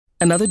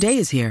Another day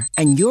is here,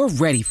 and you're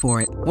ready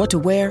for it. What to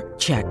wear?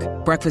 Check.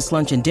 Breakfast,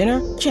 lunch, and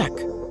dinner? Check.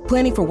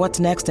 Planning for what's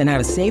next and how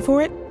to save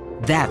for it?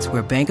 That's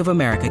where Bank of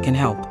America can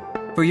help.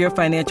 For your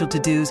financial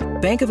to-dos,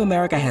 Bank of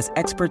America has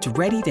experts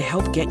ready to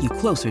help get you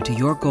closer to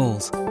your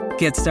goals.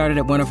 Get started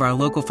at one of our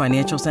local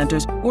financial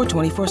centers or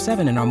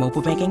 24/7 in our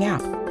mobile banking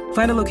app.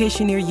 Find a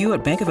location near you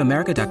at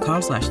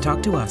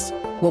bankofamerica.com/talktous.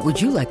 What would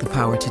you like the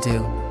power to do?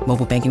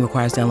 Mobile banking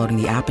requires downloading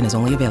the app and is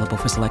only available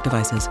for select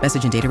devices.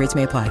 Message and data rates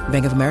may apply.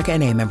 Bank of America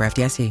N.A., member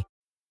FDIC.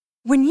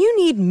 When you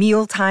need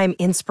mealtime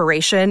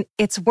inspiration,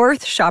 it's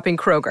worth shopping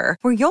Kroger,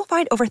 where you'll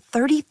find over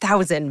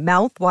 30,000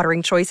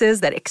 mouth-watering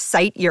choices that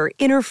excite your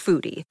inner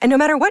foodie. And no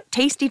matter what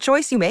tasty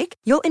choice you make,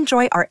 you'll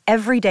enjoy our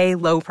everyday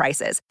low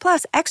prices,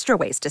 plus extra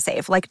ways to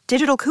save, like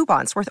digital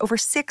coupons worth over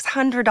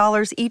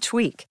 $600 each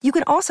week. You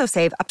can also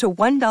save up to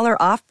 $1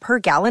 off per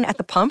gallon at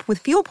the pump with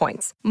fuel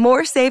points.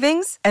 More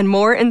savings and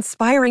more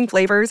inspiring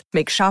flavors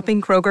make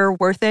shopping Kroger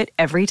worth it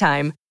every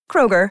time.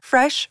 Kroger,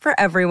 fresh for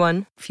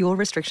everyone. Fuel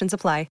restrictions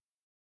apply.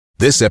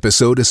 This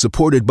episode is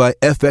supported by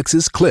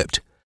FX's Clipped,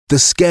 the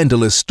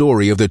scandalous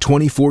story of the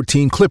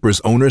 2014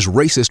 Clippers owner's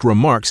racist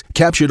remarks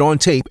captured on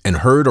tape and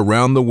heard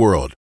around the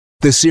world.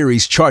 The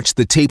series charts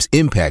the tape's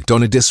impact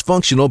on a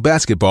dysfunctional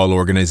basketball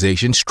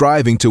organization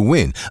striving to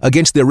win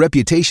against their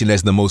reputation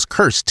as the most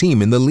cursed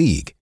team in the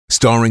league.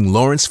 Starring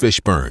Lawrence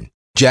Fishburne,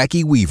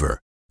 Jackie Weaver,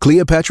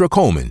 Cleopatra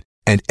Coleman,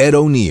 and Ed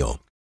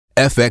O'Neill.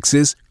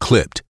 FX's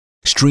Clipped,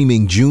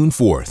 streaming June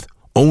 4th,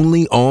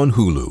 only on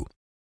Hulu.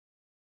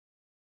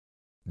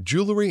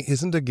 Jewelry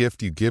isn't a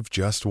gift you give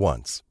just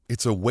once.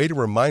 It's a way to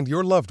remind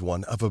your loved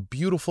one of a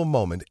beautiful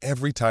moment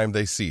every time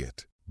they see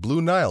it.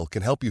 Blue Nile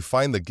can help you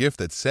find the gift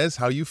that says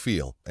how you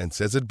feel and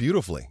says it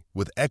beautifully,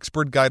 with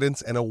expert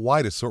guidance and a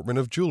wide assortment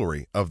of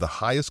jewelry of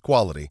the highest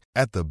quality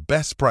at the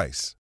best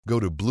price. Go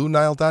to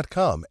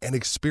BlueNile.com and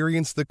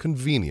experience the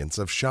convenience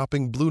of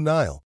shopping Blue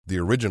Nile, the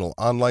original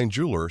online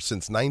jeweler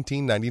since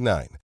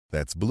 1999.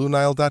 That's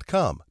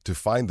BlueNile.com to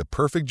find the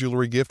perfect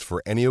jewelry gift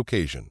for any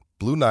occasion.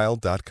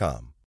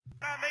 BlueNile.com.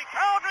 And the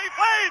Calgary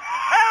Flames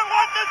have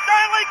won the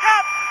Stanley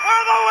Cup.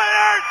 We're the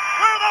winners.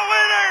 We're the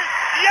winners.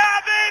 Yeah,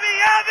 baby.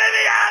 Yeah,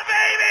 baby. Yeah,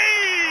 baby.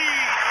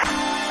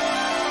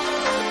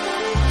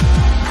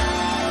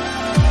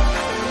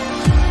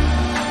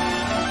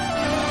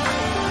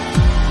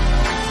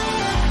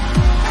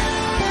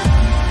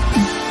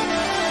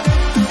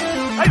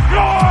 They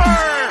score!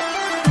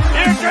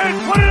 Here can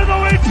put it in the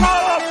wing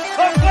column.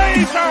 The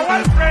Flames are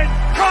Western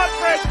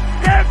Conference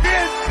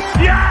champions.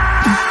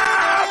 Yeah,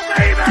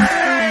 baby!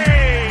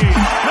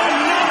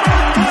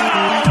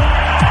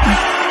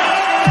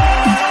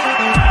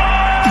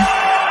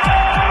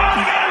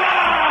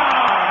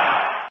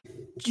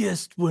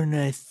 Just when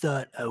I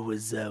thought I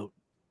was out,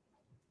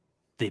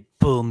 they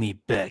pull me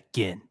back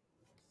in.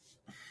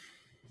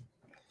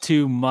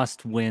 Two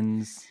must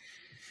wins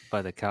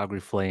by the Calgary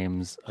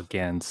Flames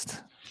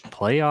against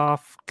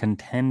playoff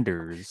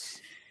contenders,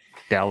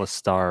 Dallas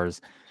Stars,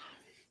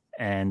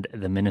 and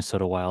the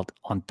Minnesota Wild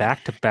on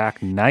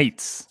back-to-back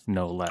nights,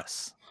 no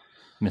less,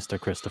 Mr.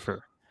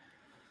 Christopher.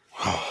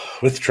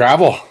 With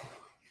travel.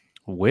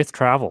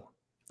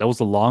 That was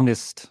the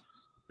longest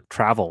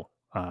travel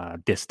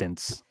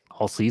distance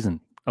all season,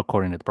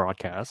 according to the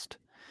broadcast.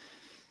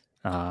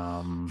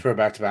 For a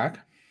back-to-back?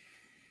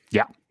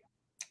 Yeah.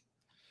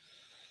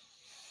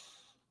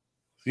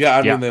 Yeah,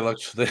 I mean, they look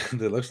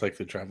like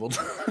they traveled,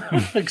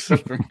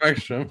 except for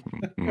Markstrom.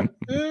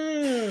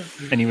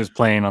 And he was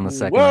playing on the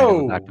second night of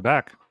the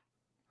back-to-back.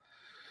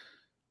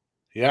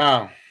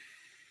 Yeah.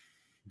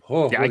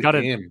 Oh, yeah, I got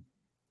it.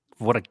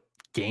 What a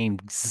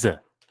games,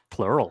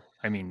 plural.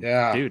 I mean,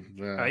 dude,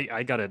 yeah.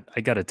 I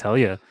gotta tell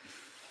you,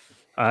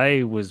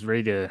 I was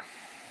ready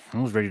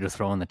to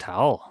throw in the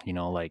towel. You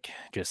know, like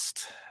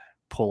just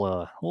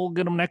we'll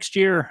get them next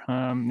year.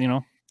 You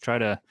know, try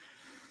to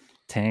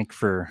tank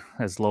for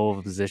as low of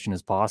a position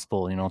as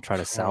possible. You know, try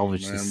to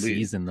salvage the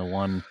season. The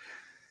one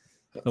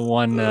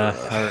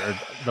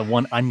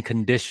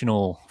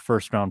unconditional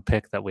first round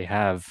pick that we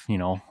have. You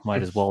know,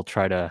 might as well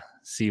try to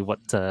see where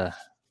the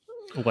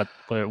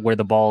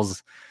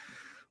balls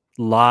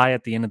lie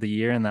at the end of the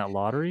year in that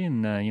lottery,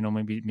 and you know,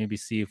 maybe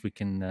see if we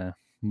can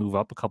move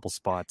up a couple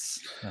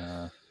spots.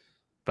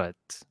 But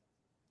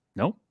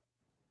no,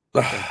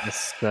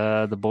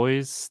 the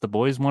boys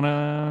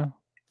want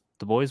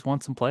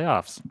some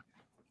playoffs.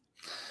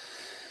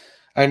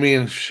 I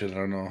mean, shit, I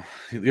don't know.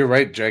 You're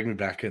right. Drag me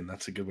back in.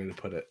 That's a good way to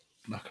put it.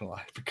 I'm not gonna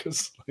lie,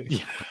 because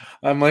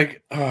I'm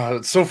like, oh,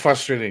 it's so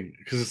frustrating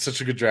because it's such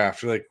a good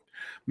draft. You're like,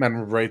 man,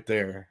 we're right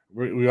there.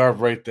 We are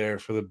right there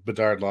for the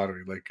Bedard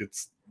lottery. Like,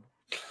 it's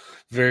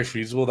very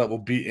feasible that we'll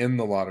be in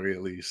the lottery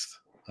at least.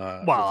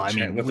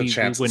 With a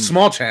chance,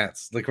 small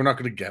chance. Like, we're not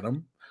going to get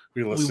them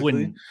realistically. We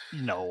wouldn't.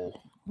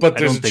 No, but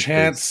there's a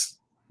chance.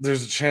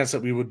 There's a chance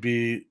that we would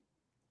be.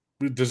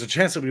 There's a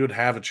chance that we would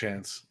have a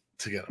chance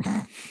to get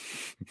them.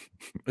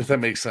 If that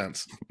makes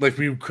sense. Like,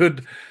 we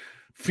could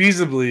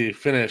feasibly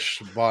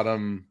finish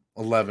bottom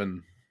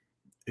 11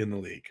 in the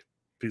league.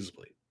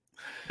 Feasibly.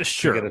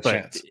 Sure, get a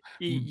chance.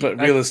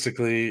 But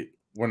realistically,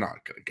 we're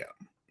not going to get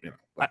them. You know,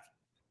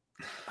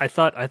 I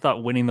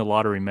thought winning the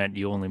lottery meant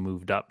you only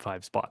moved up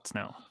 5 spots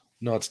now.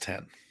 No, it's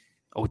 10.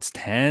 Oh, it's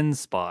 10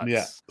 spots.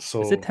 Yeah.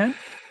 So is it 10?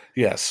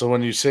 Yeah. So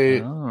when you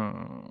say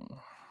Oh.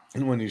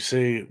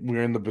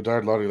 we're in the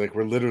Bedard lottery, like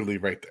we're literally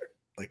right there.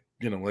 Like,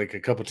 you know, like a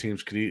couple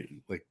teams could eat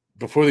like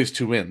before these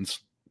 2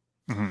 wins.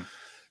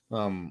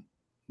 Mm-hmm.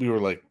 We were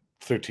like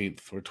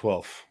 13th or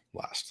 12th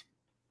last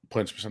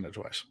points percentage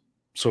wise.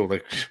 So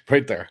like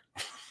right there.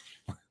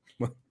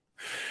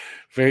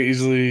 Very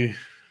easily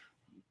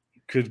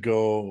could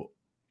go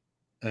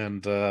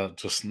and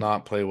just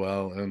not play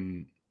well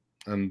and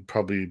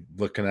probably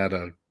looking at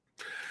a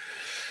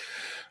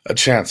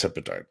chance at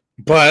Bedard.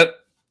 But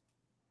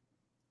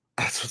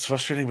that's what's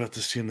frustrating about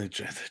this team. They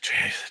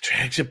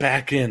drags you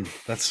back in.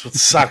 That's what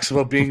sucks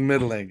about being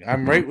middling.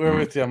 I'm right there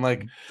with you. I'm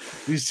like,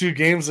 these 2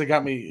 games, they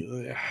got me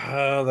they're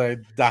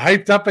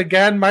hyped up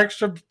again.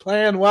 Markstrom's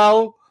playing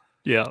well.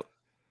 Yeah.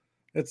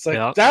 It's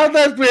like, down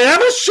there, we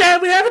have a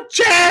shot. We have a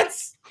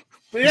chance.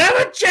 We have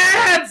a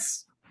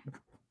chance.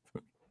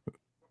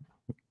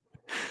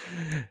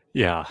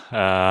 Yeah.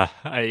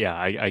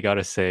 I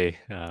gotta say,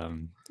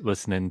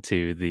 listening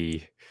to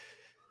the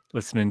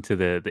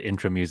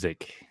intro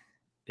music,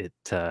 it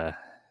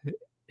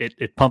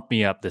pumped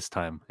me up this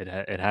time.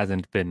 It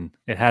hasn't in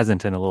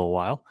a little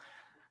while.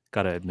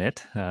 Gotta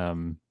admit,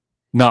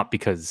 not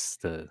because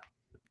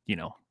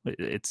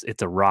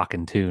it's a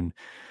rockin' tune,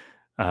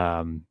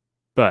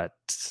 but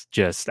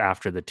just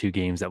after the 2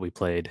 games that we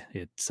played,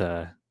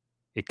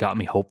 it got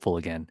me hopeful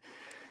again.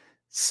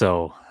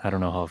 So I don't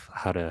know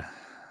how to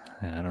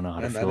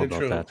feel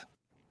about that.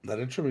 That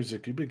intro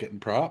music, you've been getting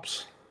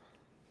props.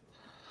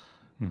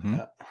 Mm-hmm.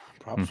 Yeah,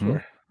 props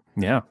for.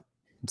 Yeah,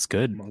 it's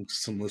good.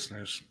 Amongst some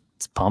listeners.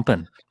 It's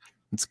pumping.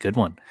 It's a good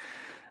one.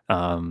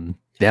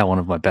 Yeah, one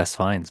of my best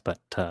finds. But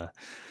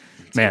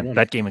man,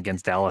 that game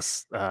against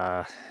Dallas, we're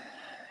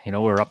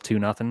up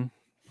 2-0, and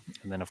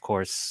then of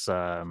course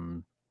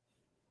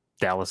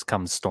Dallas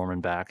comes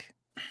storming back.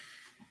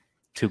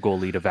 2-goal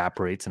lead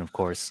evaporates, and of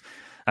course,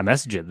 I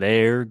message it.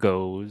 There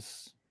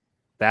goes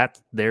that.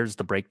 There's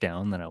the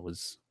breakdown that I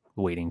was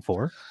waiting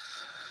for.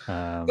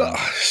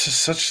 It's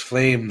just such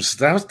flames.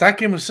 That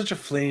game was such a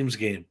flames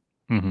game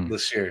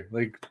this year.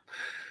 Like,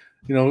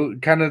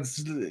 kind of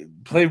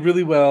play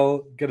really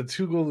well, get a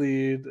 2-goal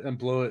lead, and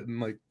blow it in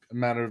like a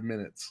matter of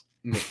minutes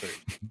in the third.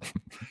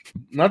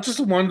 Not just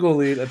a 1-goal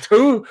lead, a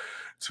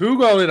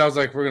two-goal lead. I was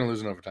like, we're gonna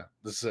lose in overtime.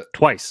 This is it.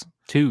 Twice,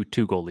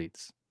 2-goal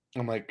leads.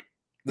 I'm like,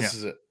 this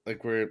is it.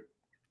 Like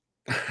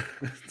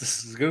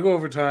this is gonna go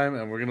overtime,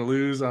 and we're gonna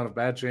lose on a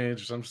bad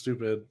change or something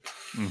stupid.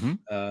 Tail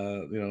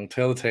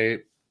the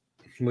tape.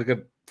 Look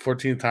at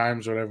 14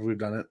 times or whatever we've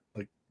done it,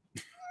 like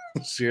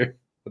this year,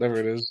 whatever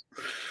it is.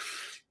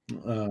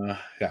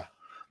 Yeah,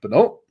 but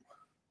nope.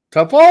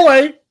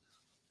 Toffoli.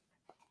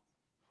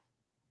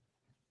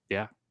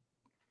 Yeah,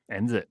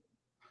 ends it.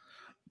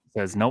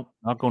 Says nope,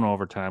 not going to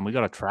overtime. We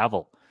got to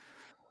travel.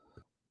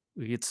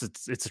 It's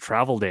a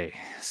travel day,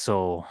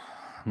 so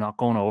I'm not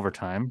going to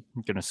overtime.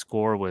 I'm going to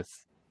score with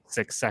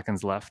 6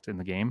 seconds left in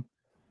the game.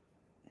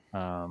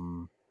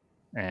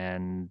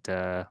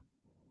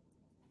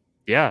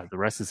 Yeah, the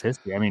rest is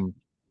history. I mean,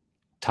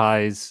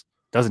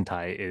 doesn't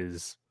tie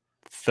is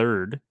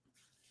 3rd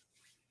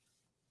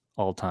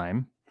all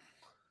time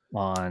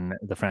on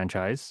the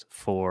franchise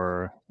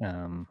for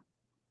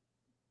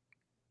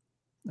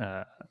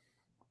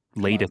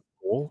latest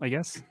goal, I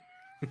guess.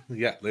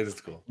 Yeah,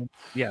 latest goal.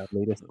 Yeah,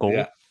 latest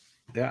goal.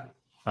 Yeah.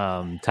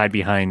 Tied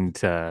behind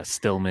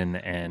Stillman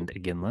and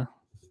Iginla,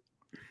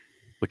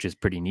 which is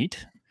pretty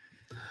neat.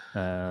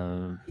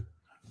 I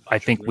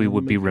think we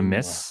would be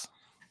remiss.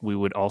 We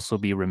would also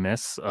be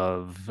remiss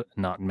of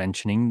not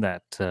mentioning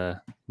that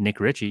Nick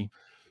Ritchie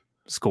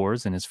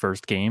scores in his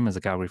first game as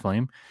a Calgary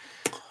Flame.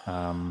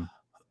 Have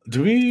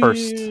we talked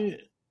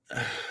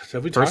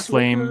about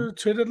the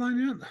trade deadline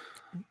yet?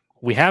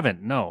 We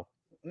haven't. No.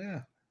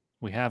 Yeah,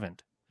 we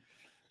haven't.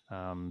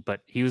 But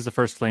he was the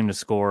first Flame to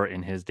score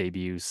in his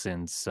debut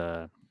since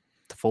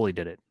Toffoli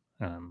did it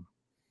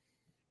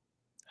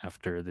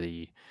after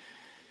the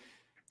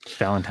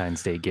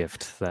Valentine's Day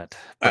gift that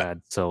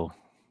Brad so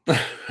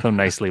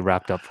nicely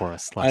wrapped up for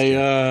us last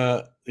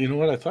year. You know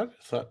what I thought?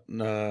 I thought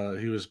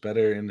he was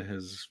better in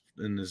his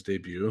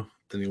debut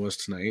than he was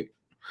tonight.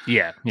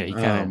 Yeah, he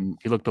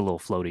looked a little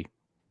floaty.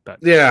 But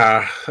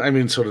yeah, I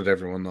mean, so did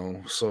everyone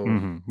though. So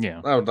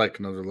yeah, I would like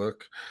another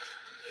look.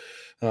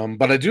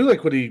 But I do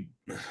like what he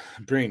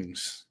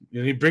brings.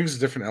 He brings a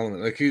different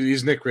element. Like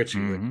he's Nick Ritchie.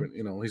 Like,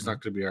 he's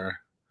not going to be our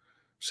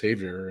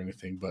savior or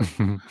anything, but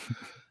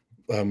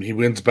he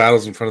wins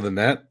battles in front of the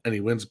net and he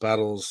wins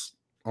battles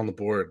on the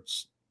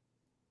boards.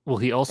 Well,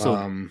 he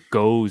also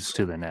goes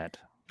to the net.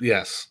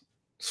 Yes.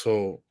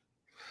 So,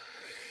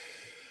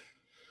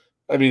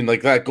 I mean,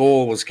 like that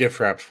goal was gift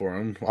wrapped for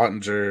him.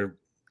 Ottinger,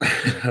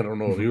 I don't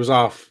know. He was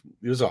off.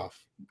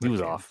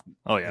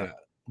 Oh yeah.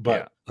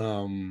 But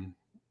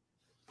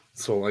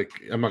so like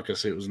I'm not gonna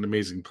say it was an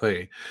amazing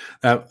play.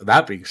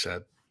 That being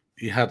said,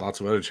 he had lots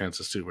of other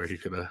chances too where he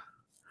could have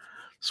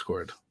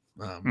scored.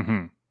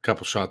 A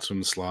couple shots from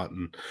the slot,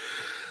 and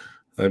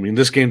I mean,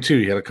 this game too,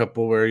 he had a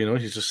couple where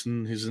he's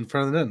in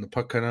front of the net and the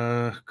puck kind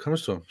of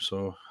comes to him.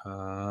 So,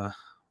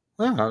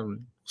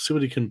 see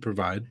what he can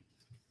provide.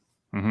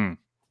 Mm-hmm.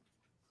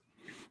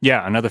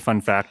 Yeah, another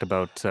fun fact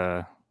about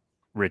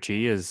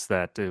Richie is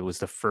that it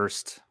was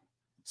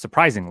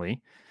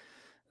surprisingly,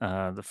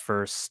 the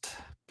first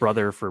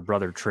brother for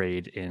brother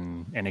trade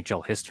in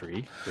NHL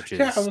history, which is...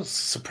 Yeah, I was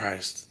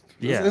surprised.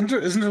 Yeah.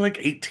 Isn't there like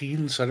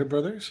 18 Sutter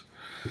brothers?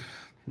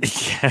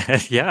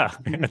 Yeah,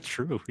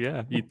 true.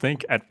 Yeah, you'd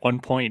think at one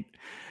point,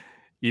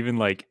 even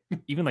like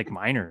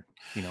minor,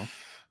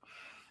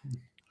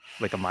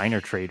 like a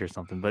minor trade or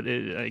something. But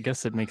I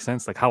guess it makes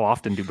sense. Like, how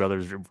often do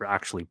brothers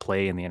actually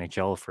play in the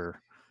NHL for?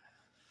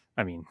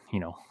 I mean,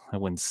 I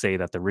wouldn't say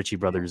that the Ritchie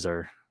brothers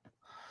are,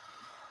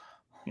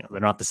 they're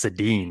not the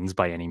Sedins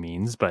by any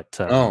means, but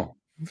they're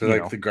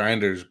like the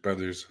Grinders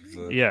brothers.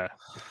 Yeah.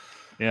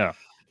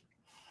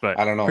 But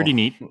I don't know. Pretty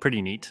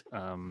neat.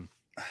 I'll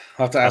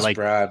have to ask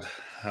Brad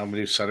how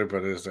many Sutter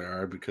brothers there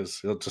are, because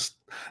it's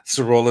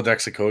a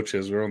Rolodex of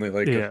coaches. We're only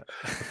like a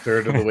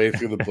third of the way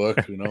through the book,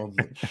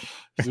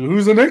 So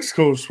who's the next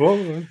coach?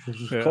 Well,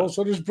 call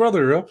Sutter's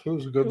brother up.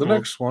 Who's the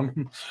next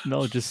one?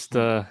 No, just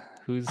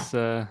who's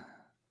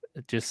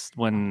just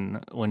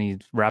when he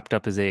wrapped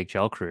up his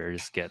AHL career,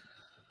 just get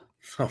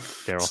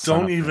Daryl.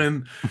 Don't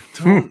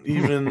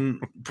even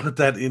put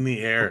that in the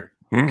air,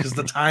 because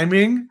the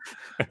timing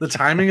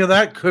of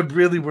that could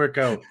really work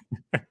out.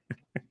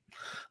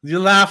 You're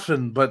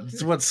laughing, but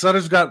what,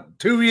 Sutter's got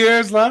 2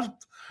 years left?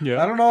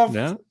 Yeah. I don't know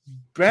if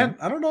Brent,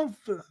 I don't know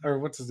if, or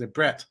what's his name?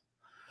 Brett.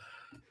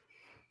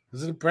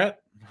 Is it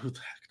Brett? Who the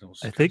heck knows?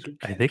 I think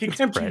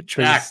it's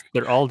Brett.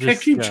 They're all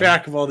just can't keep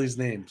track of all these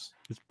names.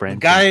 It's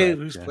Brent. The guy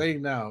who's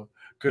playing now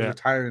could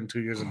retire in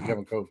 2 years and become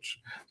a coach.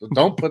 So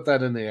don't put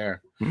that in the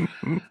air.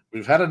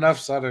 We've had enough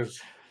Sutters.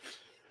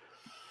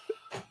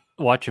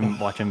 Watch him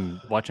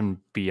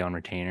be on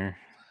retainer,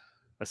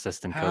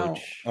 assistant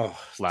coach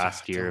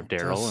last year of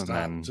Daryl, and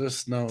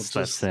then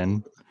steps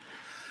in.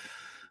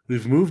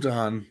 We've moved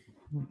on.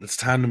 It's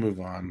time to move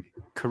on.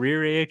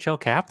 Career AHL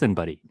captain,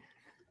 buddy.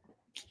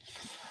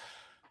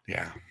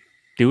 Yeah.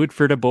 Do it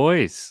for the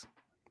boys.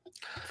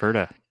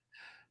 Ferda.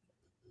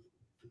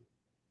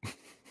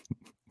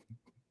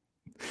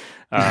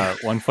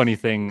 One funny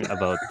thing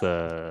about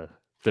the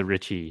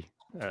Ritchie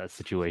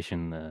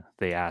situation,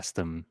 they asked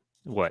him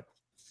what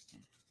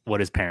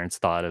his parents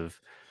thought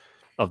of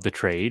the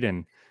trade,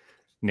 and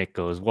Nick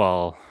goes,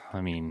 well, I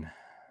mean,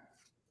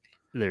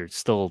 they're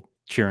still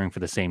cheering for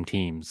the same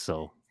teams,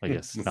 so I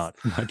guess not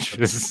much.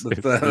 That's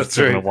right.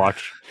 Going to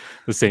watch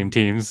the same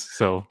teams,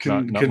 so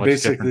not much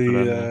basically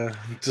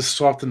just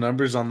swap the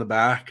numbers on the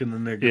back, and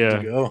then they're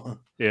good to go.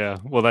 Yeah,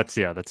 well,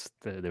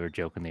 they were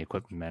joking. The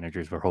equipment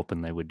managers were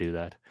hoping they would do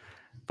that,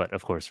 but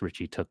of course,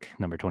 Richie took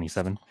number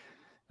 27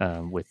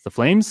 with the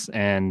Flames,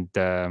 and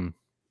they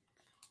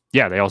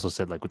also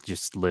said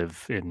just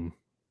live in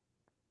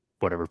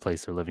whatever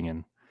place they're living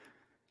in,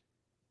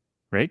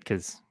 right?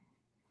 Because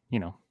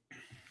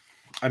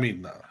I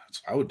mean,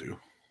 that's what I would do.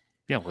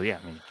 Yeah, well, yeah.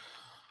 I mean,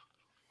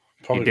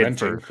 probably you did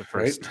renting, for the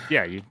first,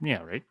 right?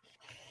 Right.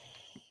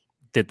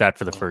 Did that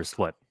for the first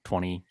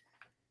 20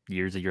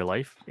 years of your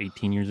life,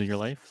 18 years of your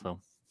life. So,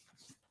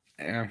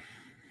 yeah.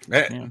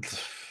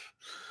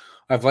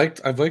 I've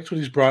liked what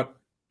he's brought.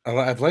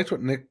 I've liked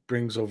what Nick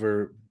brings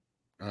over.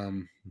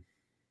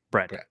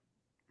 Brett.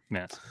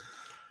 Yes.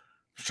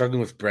 Struggling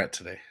with Brett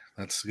today.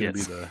 That's going to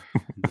be the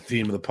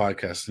theme of the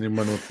podcast.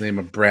 Anyone with the name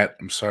of Brett?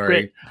 I'm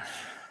sorry.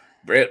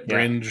 Brett,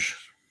 Bringe,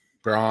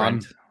 Braun,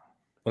 Brent.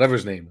 Whatever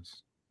his name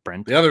is.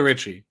 Brent. The other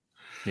Richie.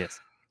 Yes.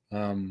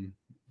 I've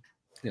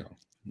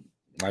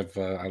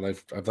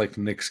liked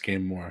Nick's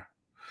game more.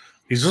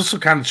 He's also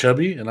kind of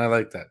chubby, and I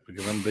like that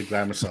because I'm a big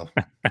guy myself.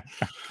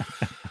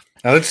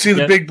 Now let's see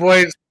the big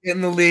boys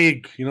in the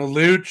league.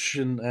 Luch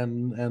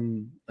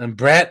and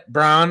Brett,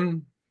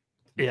 Braun,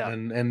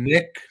 and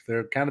Nick.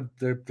 They're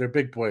they're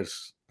big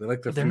boys. They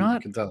like their food.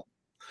 Not. You can tell.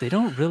 They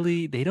don't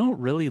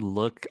really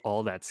look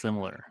all that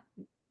similar.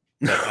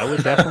 But I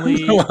would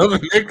definitely.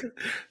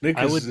 Nick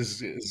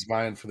is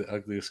vying for the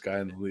ugliest guy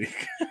in the league.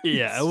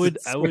 Yeah, I would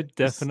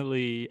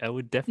definitely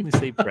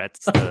say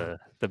Brett's the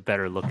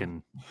better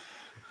looking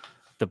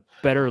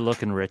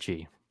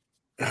Richie.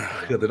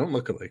 Yeah, they don't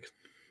look alike.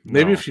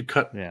 Maybe if you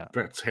cut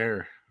Brett's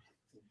hair,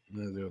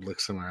 they would look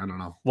similar. I don't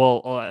know.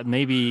 Well,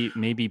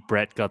 maybe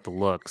Brett got the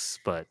looks,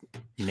 but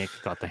Nick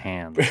got the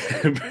hands.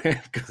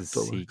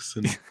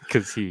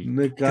 Because he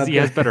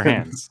has better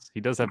hands.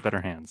 He does have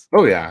better hands.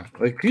 Oh yeah,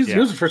 he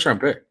was a first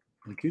round pick.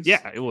 And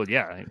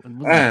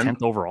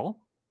 10th overall.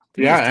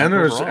 And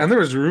there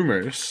was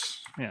rumors.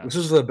 Yeah, this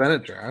is the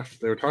Bennett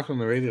draft. They were talking on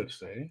the radio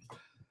today.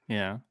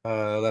 Yeah,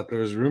 that there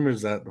was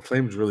rumors that the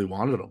Flames really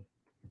wanted him.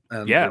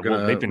 And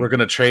we're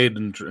gonna trade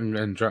and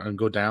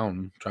drop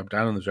down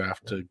in the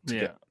draft to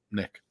get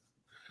Nick.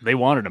 They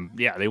wanted him.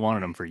 Yeah, they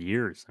wanted him for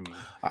years. I mean,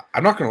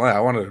 I'm not gonna lie,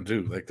 I wanted him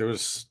too. There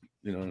was,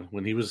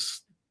 when he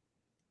was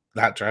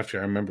that draft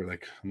year, I remember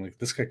I'm like,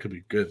 this guy could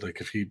be good.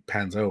 If he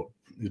pans out,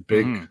 he's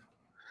big. Mm-hmm.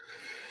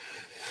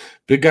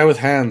 Big guy with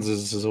hands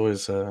is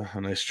always a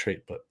nice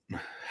trait, but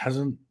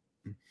hasn't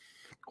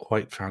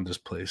quite found his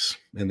place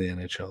in the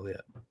NHL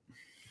yet.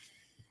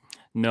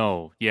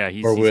 No, yeah,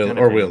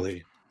 will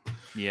he?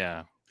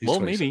 Yeah, He's well,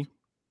 27.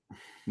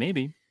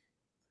 maybe.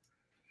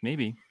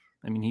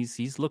 I mean,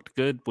 he's looked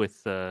good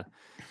with. I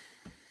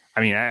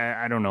mean,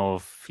 I don't know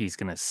if he's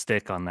gonna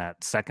stick on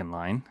that second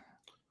line,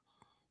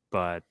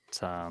 but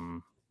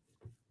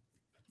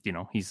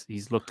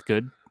he's looked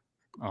good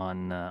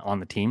on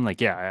the team.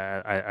 Like,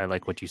 yeah, I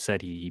like what you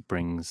said. He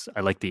brings. I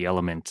like the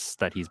elements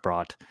that he's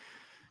brought.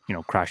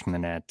 Crashing the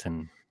net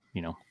and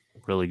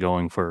really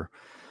going for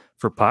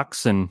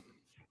pucks and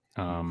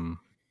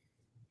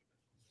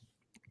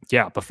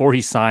before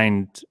he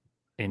signed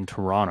in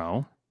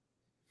Toronto,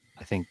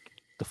 I think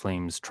the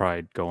Flames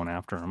tried going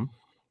after him.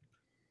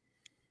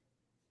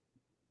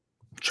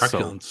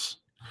 Truculence.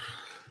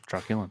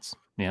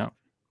 Yeah,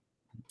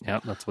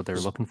 that's what they were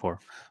looking for.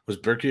 Was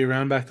Berkey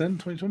around back then,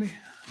 2020? I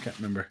can't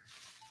remember.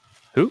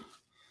 Who?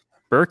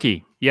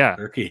 Berkey. Yeah.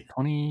 Berkey.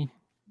 20.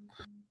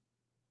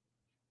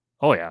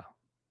 Oh, yeah.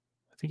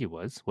 I think he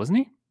wasn't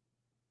he?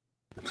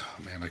 Oh,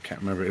 man, I can't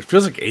remember. It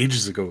feels like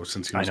ages ago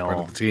since he was part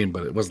of the team,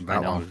 but it wasn't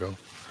that long ago.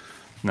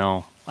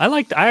 No.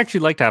 I actually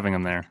liked having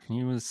him there.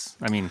 He was,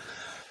 I mean...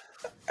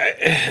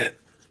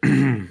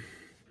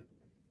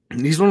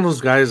 he's one of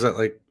those guys that,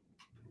 like,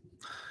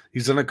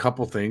 he's done a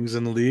couple things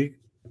in the league,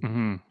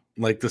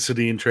 like the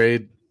Sedin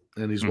trade,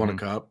 and he's won a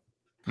cup,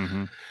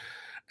 and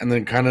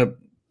then kind of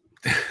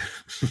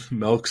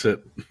milks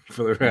it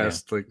for the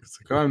rest. Yeah. Like, it's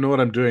like, oh, I know what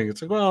I'm doing.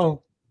 It's like,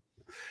 well,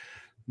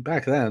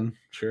 back then,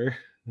 sure.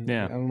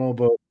 Yeah. I don't know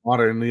about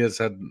modern. He has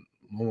had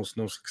almost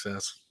no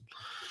success.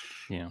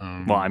 Yeah.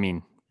 Well, I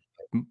mean,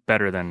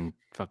 better than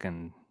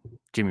fucking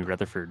Jimmy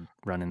Rutherford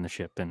running the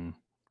ship in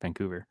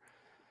Vancouver.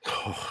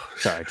 Oh,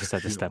 sorry, I just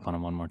had to step on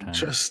him one more time.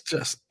 Just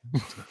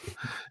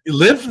you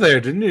lived there,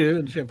 didn't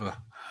you?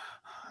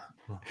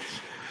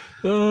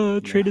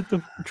 Traded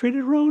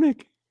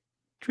Roenick.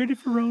 Traded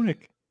for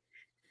Roenick.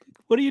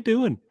 What are you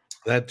doing?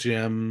 That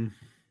GM,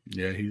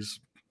 yeah, he's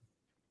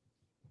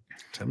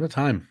having a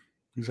time.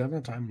 He's having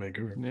a time,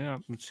 Vancouver. Yeah,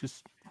 it's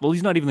just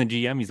he's not even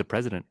the GM; he's the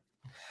president.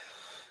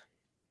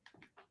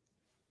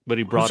 But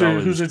he brought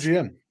who's a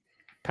GM?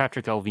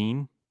 Patrick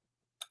Alvin.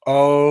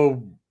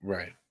 Oh,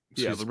 right.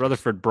 Yeah, but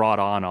Rutherford brought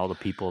on all the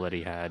people that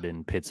he had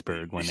in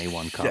Pittsburgh when they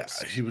won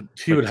cups. Yeah, he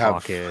would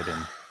have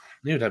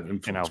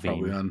influence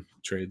probably on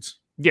trades.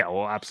 Yeah,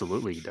 well,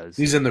 absolutely he does.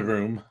 He's in the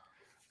room.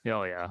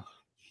 Oh yeah,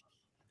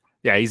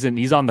 yeah.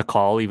 He's on the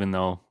call, even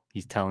though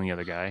he's telling the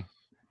other guy,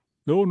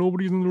 "No,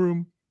 nobody's in the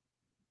room."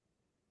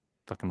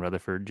 Fucking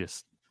Rutherford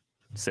just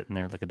sitting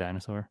there like a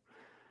dinosaur.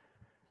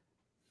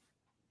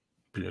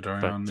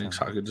 Bjorn makes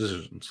good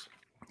decisions.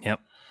 Yep,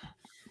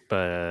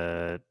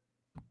 but.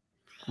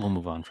 We'll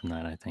move on from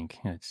that. I think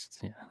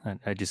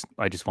I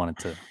just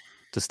wanted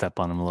to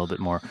step on him a little bit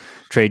more.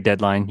 Trade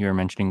deadline you were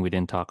mentioning, we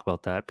didn't talk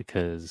about that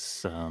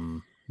because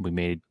we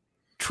made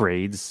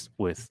trades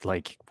with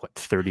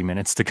 30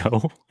 minutes to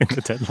go in the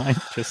deadline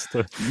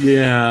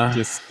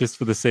just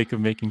for the sake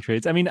of making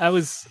trades. I mean, I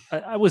was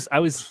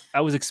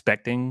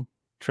expecting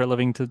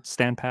Treliving to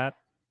stand pat.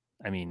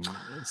 I mean,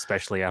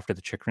 especially after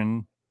the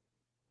Chychrun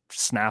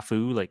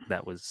snafu,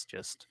 that was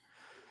just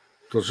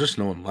there's just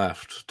no one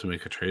left to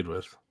make a trade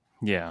with.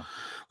 Yeah,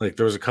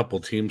 there was a couple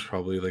teams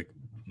probably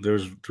there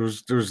was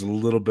a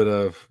little bit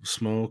of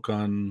smoke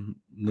on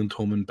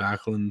Lindholm and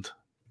Backlund.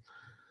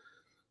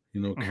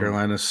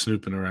 Carolina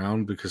snooping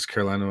around because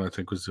Carolina I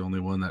think was the only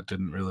one that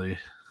didn't really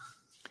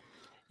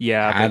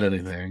add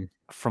anything.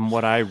 From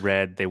what I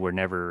read, they were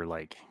never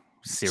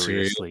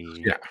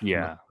seriously.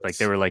 Yeah.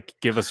 They were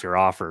give us your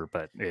offer,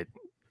 but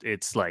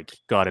it's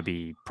got to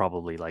be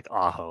probably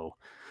Aho.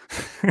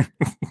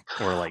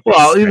 Or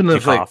even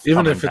if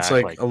it's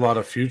a lot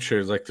of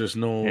futures, there's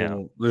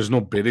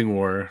no bidding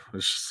war.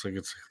 It's just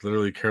it's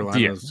literally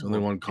Carolina's the only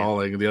one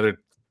calling, and the other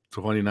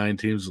 29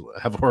 teams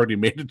have already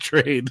made a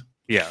trade.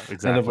 Yeah,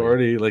 exactly. And have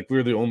already we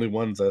were the only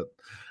ones that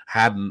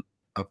hadn't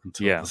up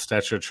until the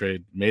Stetcher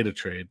trade made a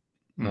trade.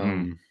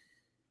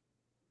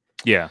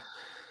 Yeah.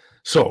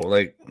 So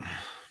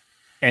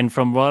and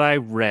from what I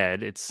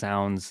read, it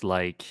sounds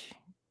like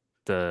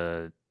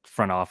the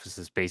front office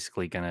is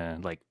basically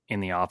gonna in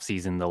the off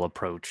season they'll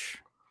approach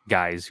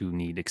guys who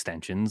need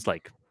extensions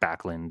like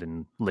Backlund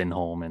and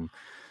Lindholm and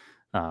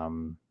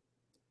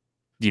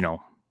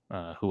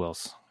who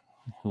else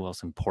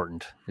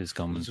important is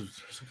coming.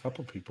 There's a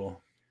couple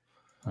people.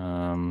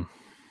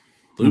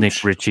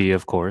 Nick Ritchie,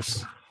 of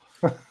course.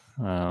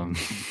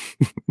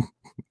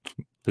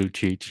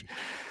 Lucic.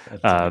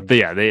 But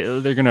yeah,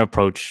 they're gonna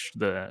approach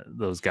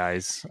those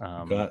guys.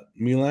 Got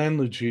Milan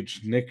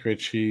Lucic, Nick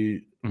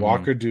Ritchie,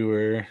 Walker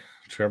Dewar,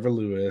 Trevor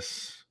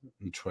Lewis,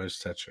 and Troy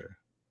Stetcher.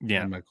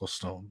 Yeah, and Michael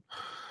Stone.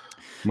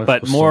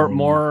 But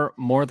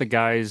more the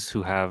guys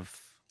who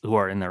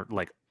are in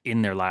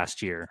their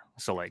last year.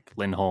 So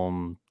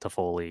Lindholm,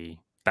 Toffoli,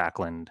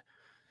 Backlund,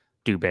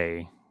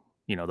 Dubé,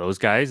 those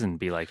guys, and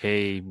be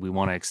hey, we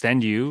want to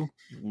extend you.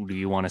 Do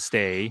you want to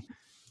stay?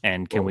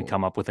 And can we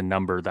come up with a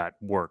number that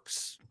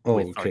works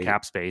with our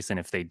cap space? And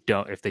if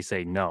they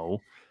say no,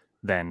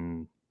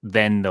 then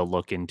then they'll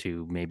look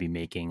into maybe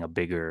making a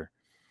bigger,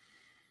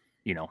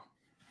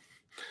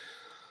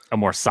 a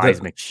more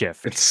seismic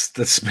shift.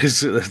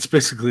 That's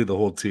basically the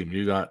whole team. Do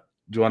you want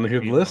to hear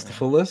the list, the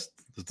full list?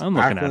 I'm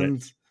looking at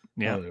it.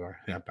 Yeah. Oh, you are.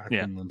 Yeah,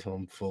 Backlund,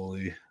 Lindholm,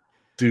 Foley,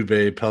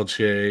 Dubé,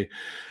 Peltier,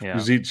 yeah.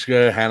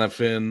 Ruzicka,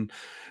 Hanifin,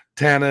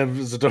 Tanev,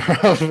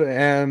 Zadorov,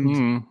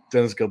 and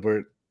Dennis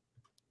Gilbert,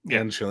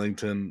 and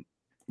Shillington.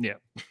 Yeah.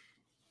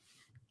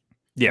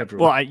 Yeah.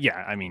 Everyone. Well,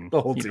 I mean,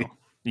 the whole team.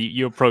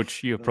 You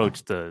approach I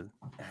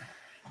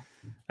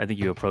think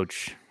you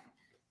approach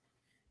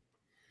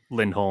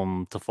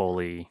Lindholm,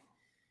 Toffoli,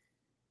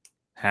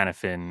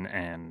 Hanifin,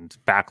 and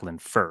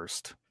Backlund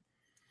first,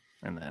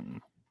 and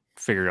then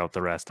figure out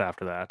the rest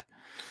after that.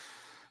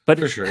 But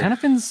for sure,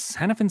 Hannifin's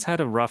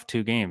had a rough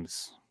 2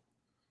 games.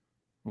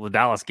 Well, the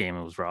Dallas game,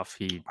 it was rough.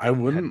 I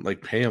wouldn't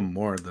pay him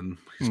more than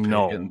he's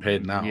getting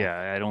paid now.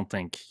 Yeah, I don't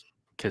think,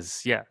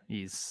 because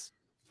he's,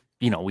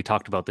 we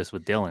talked about this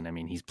with Dylan. I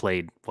mean, he's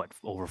played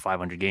over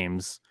 500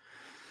 games.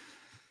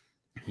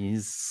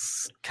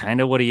 He's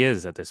kind of what he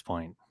is at this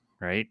point,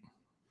 right?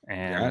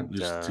 And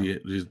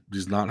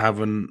he's not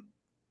having,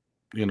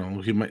 he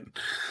might.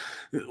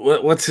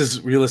 What's his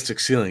realistic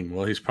ceiling?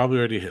 Well, he's probably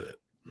already hit it.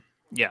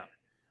 Yeah,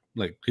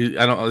 I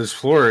don't. His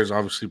floor is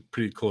obviously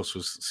pretty close to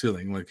his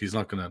ceiling. He's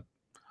not gonna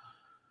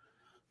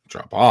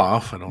drop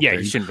off. I don't. Yeah,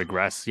 he shouldn't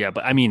regress. Yeah,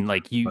 but I mean,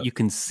 you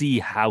can see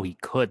how he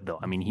could though.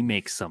 I mean, he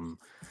makes some,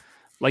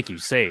 like you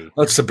say,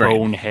 that's the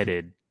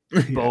boneheaded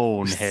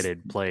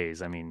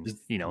plays. I mean,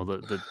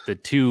 the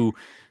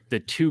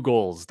two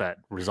goals that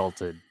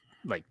resulted.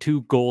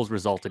 2 goals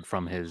resulted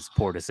from his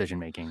poor decision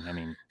making. I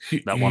mean,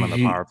 that one on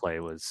the power play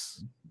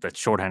was that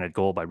shorthanded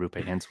goal by Rupe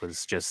Hintz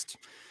was just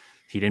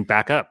he didn't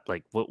back up.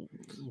 What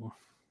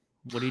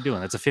are you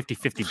doing? That's a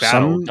 50-50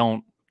 battle.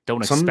 Don't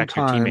expect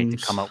your teammate to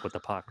come out with the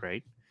puck,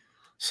 right?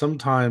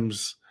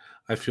 Sometimes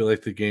I feel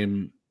like the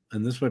game,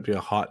 and this might be a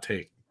hot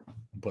take,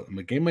 but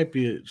the game might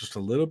be just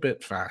a little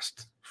bit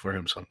fast for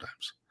him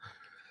sometimes.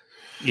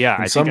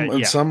 Yeah, in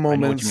some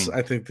moments,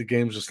 I think the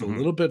game's just a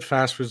little bit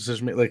fast for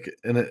decision making.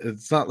 And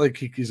it's not like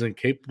he's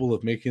incapable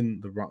of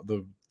making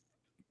the.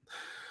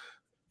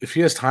 If he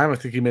has time, I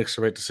think he makes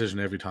the right decision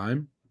every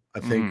time.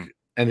 I think,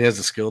 and he has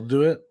the skill to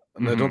do it.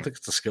 And I don't think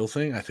it's a skill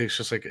thing. I think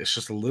it's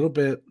just a little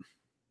bit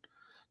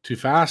too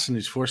fast, and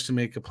he's forced to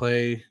make a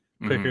play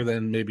quicker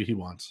than maybe he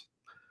wants.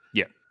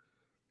 Yeah,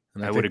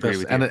 and I would agree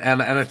with you.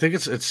 And I think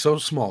it's so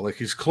small.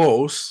 He's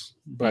close,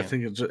 but I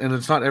think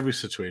it's not every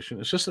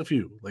situation. It's just a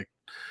few.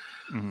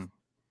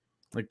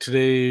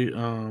 Today,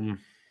 I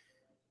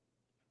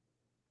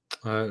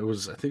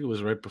think it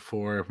was right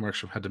before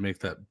Markstrom had to make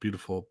that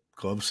beautiful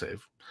glove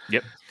save.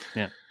 Yep.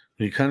 Yeah. And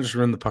he kind of just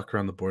ran the puck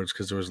around the boards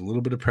because there was a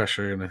little bit of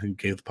pressure, and I think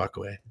gave the puck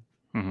away.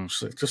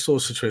 Just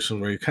those situations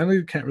where you kind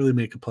of can't really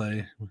make a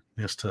play.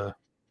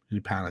 He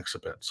panics a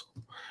bit. So.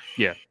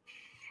 Yeah.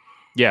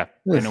 Yeah,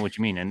 I know what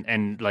you mean.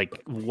 And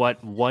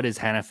what is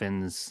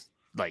Hannifin's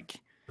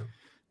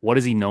what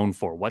is he known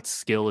for? What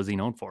skill is he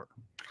known for?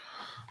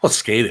 Well,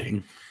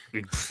 skating.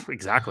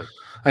 Exactly.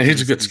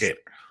 He's a good skater.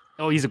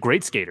 Oh, he's a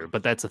great skater,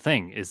 but that's the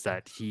thing, is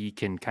that he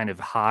can kind of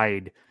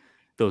hide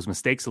those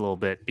mistakes a little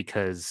bit,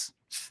 because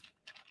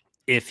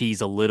if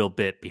he's a little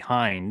bit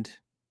behind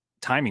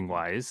timing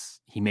wise,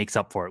 he makes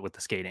up for it with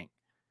the skating.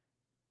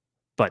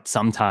 But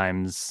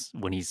sometimes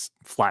when he's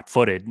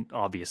flat-footed,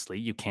 obviously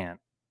you can't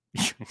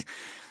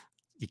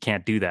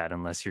do that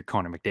unless you're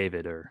Connor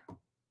McDavid or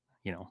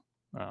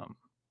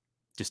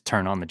just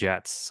turn on the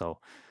Jets. So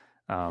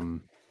I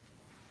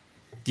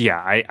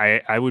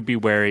would be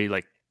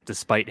wary,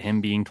 despite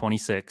him being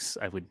 26,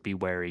 I would be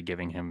wary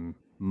giving him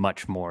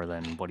much more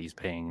than what he's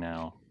being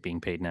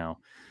paid now.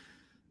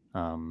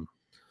 That's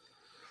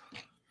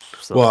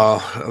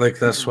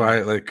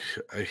why,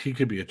 he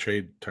could be a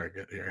trade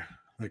target here.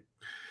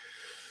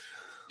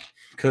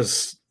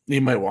 Because he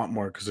might want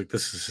more, because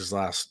this is his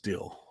last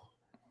deal.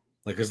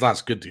 His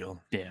last good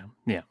deal. Yeah.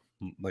 Yeah.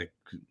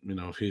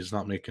 If he's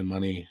not making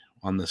money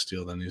on this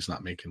deal, then he's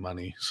not making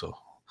money. So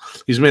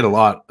he's made a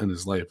lot in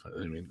his life.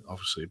 I mean,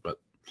 obviously, but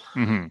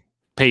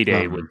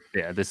payday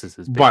this is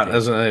his. But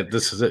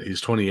this is it. He's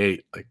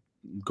 28,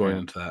 going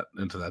into that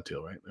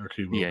deal, right? Or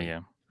he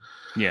will.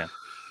 Yeah.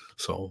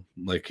 So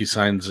he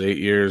signs 8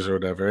 years or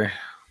whatever.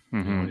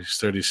 He's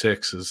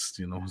 36. It's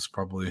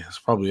probably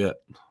it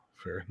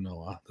for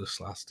Noah, this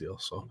last deal.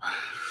 So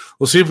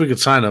we'll see if we could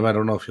sign him. I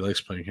don't know if he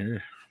likes playing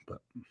here, but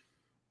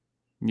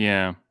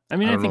yeah. I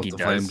mean, I think he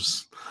does.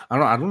 Flames, I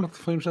don't know if the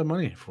Flames have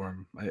money for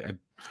him.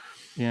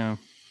 Yeah.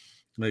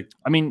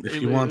 I mean, if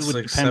he wants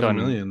 $7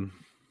 million,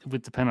 it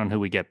would depend on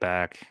who we get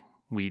back.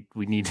 We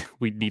need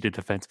a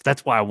defense.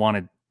 That's why I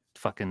wanted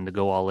fucking to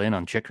go all in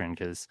on Chychrun,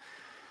 because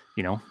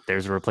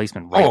there's a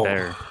replacement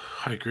there.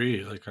 I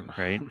agree. Right?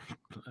 I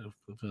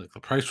feel like the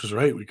price was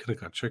right. We could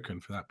have got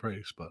Chychrun for that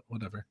price, but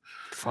whatever.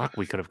 Fuck,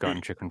 we could have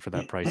gotten Chychrun for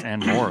that price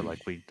and more.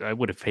 I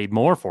would have paid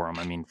more for him.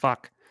 I mean,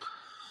 fuck.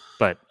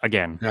 But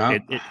again,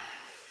 it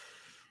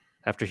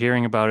after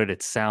hearing about it,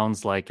 it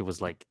sounds like it was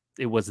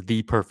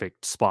the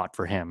perfect spot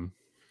for him,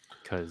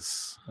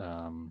 because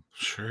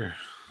sure.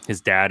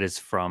 His dad is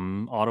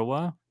from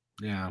Ottawa.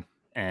 Yeah.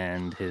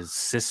 And his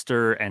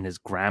sister and his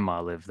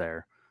grandma live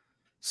there.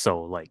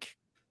 So, like,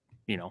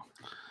 you know.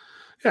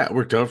 Yeah, it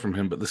worked out from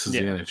him, but this is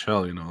the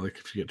NHL, you know. Like,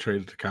 if you get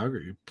traded to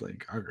Calgary, you play in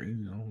Calgary,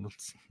 you know.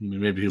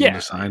 Maybe he wouldn't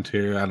have signed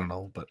here. I don't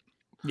know, but.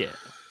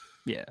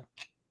 Yeah.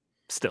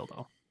 Still,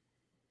 though.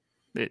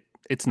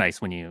 It's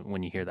nice when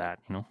you hear that,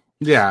 you know.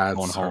 Yeah,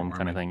 going home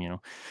kind of thing, you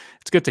know.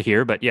 It's good to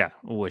hear, but yeah,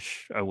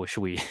 I wish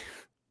we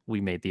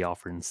made the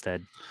offer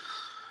instead.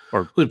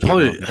 Or he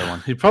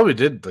probably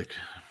did. Like,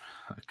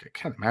 I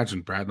can't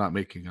imagine Brad not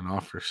making an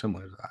offer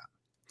similar to that.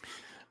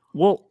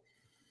 Well,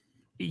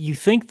 you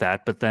think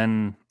that, but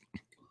then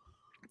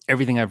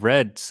everything I've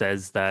read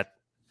says that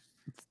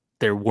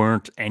there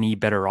weren't any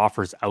better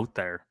offers out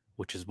there,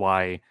 which is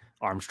why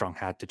Armstrong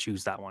had to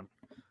choose that one.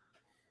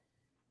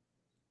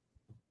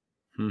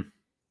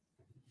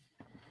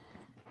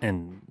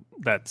 And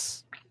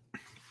that's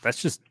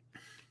just,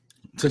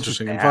 it's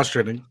interesting and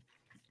frustrating.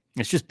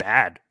 It's just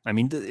bad. I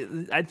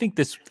mean, I think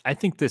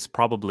this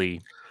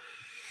probably,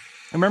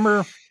 I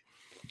remember,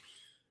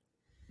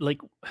 like,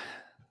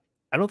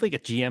 I don't think a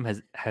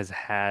GM has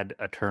had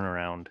a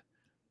turnaround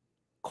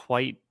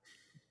quite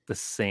the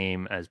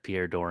same as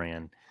Pierre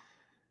Dorion.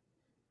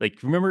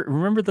 Like, remember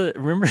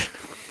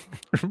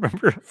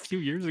a few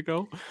years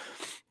ago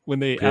when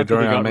Pierre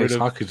Dorion makes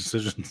hockey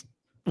decisions.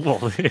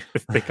 Well,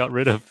 they got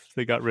rid of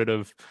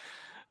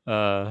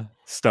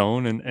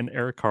Stone and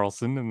Erik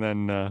Karlsson, and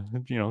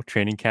then you know,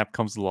 training camp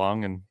comes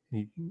along and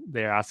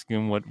they ask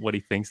him what he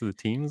thinks of the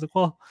team. He's like,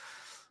 well,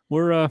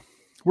 we're a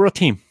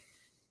team.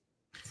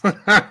 We're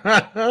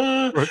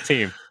a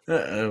team.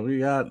 We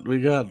got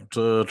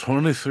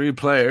 23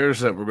 players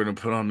that we're going to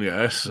put on the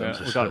ice.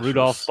 Yeah, we got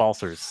Rudolph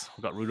Balcers.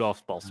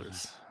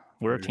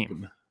 We're a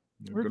team.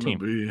 We're a team.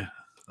 Be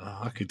a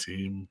hockey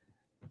team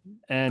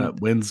and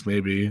that wins,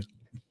 maybe.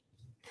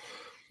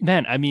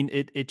 Man, I mean,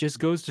 it just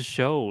goes to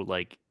show,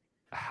 like,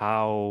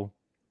 how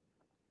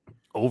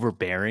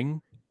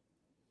overbearing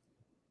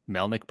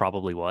Melnyk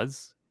probably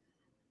was.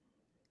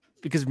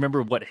 Because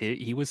remember what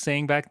he was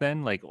saying back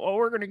then? Like, oh,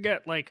 we're gonna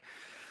get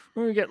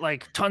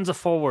tons of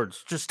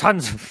forwards, just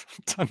tons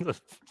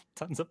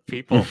of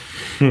people.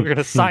 We're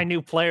gonna sign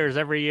new players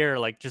every year,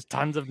 like just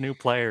tons of new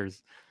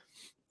players.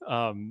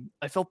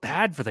 I felt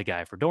bad for the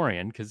guy, for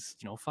Dorion, because,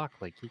 you know, fuck,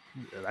 like,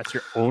 that's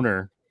your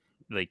owner.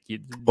 Like, he's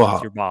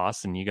your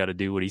boss, and you got to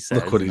do what he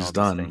says. Look what he's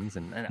done. Things.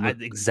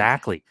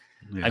 Exactly.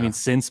 Yeah. I mean,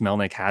 since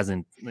Melnyk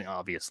hasn't,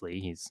 obviously,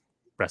 he's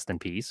rest in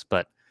peace.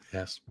 But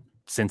yes,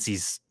 since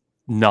he's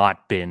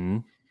not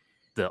been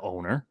the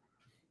owner,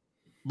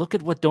 look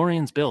at what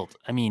Dorion's built.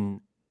 I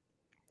mean,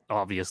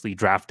 obviously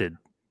drafted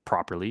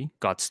properly,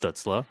 got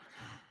Stützle.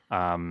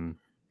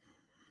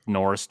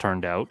 Norris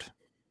turned out.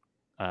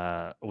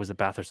 Was it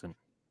Batherson?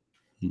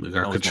 You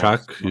got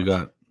Tkachuk. You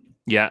got.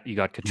 Yeah, you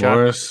got Tkachuk.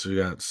 Morris, you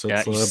got Stützle.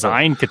 Yeah, you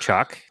signed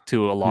Tkachuk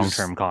to a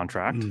long-term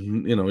contract.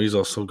 You know, he's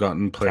also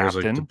gotten players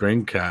like the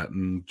Brinkat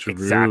and Giroux.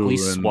 Exactly,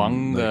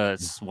 swung the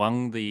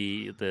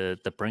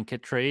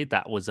Brinkat trade.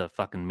 That was a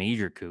fucking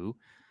major coup.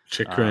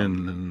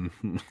 Chychrun.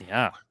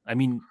 Yeah, I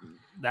mean,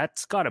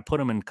 that's got to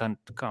put him in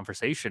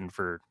conversation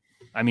for.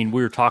 I mean,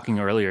 we were talking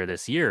earlier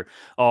this year.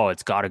 Oh,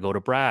 it's got to go to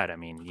Brad. I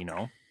mean, you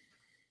know,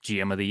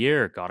 GM of the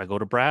year, got to go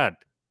to Brad.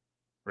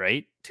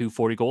 Right?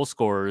 240 goal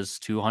scorers,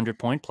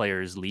 200-point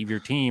players leave your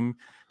team.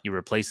 You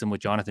replace them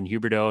with Jonathan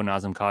Huberdeau,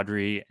 Nazem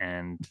Kadri,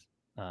 and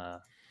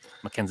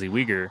Mackenzie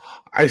Weegar.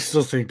 I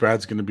still think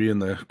Brad's going to be in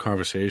the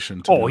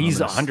conversation. Oh,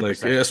 he's 100%.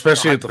 Like,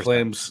 especially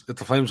 100%. If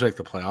the Flames make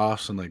the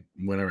playoffs and like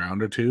win a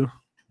round or two.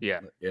 Yeah.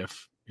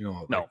 If you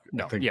know,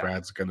 I think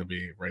Brad's going to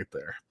be right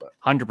there. But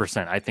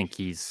 100%. I think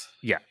he's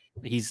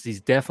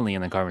definitely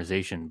in the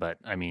conversation. But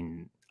I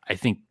mean, I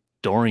think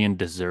Dorion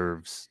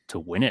deserves to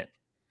win it.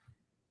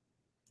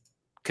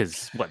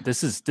 Because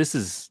this is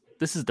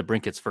the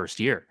Brinkets' first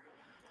year,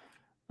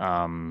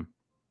 right?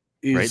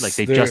 Like,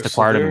 they just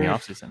acquired him in the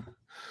offseason.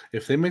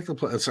 If they make the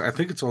playoffs, I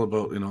think it's all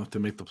about, you know, if they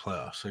make the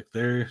playoffs, like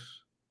they're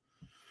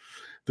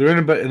in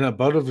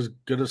about as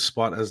good a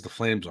spot as the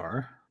Flames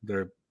are.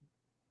 They're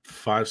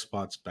 5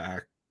 spots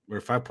back,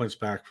 or 5 points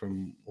back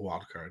from a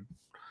wild card.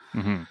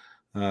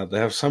 Mm-hmm. They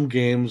have some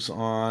games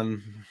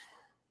on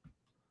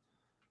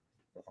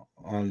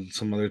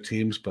some other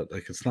teams, but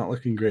like, it's not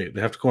looking great. They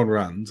have to go on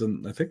runs,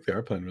 and I think they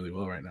are playing really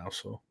well right now.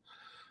 So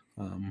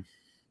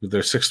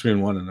they're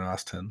 6-3-1 in the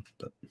last 10.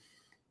 But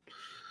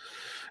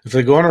if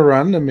they go on a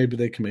run, then maybe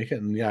they can make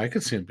it. And yeah, I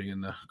could see him being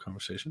in the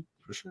conversation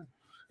for sure.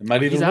 It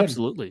might even win.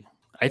 Absolutely.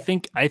 I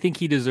think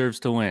he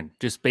deserves to win,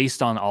 just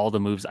based on all the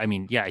moves. I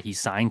mean, yeah, he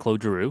signed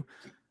Claude Giroux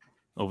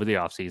over the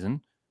offseason.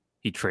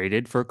 He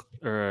traded for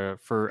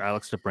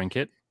Alex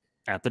DeBrincat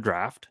at the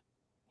draft.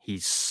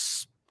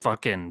 He's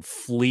fucking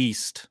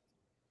fleeced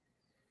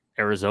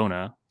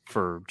Arizona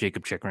for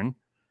Jacob Chychrun.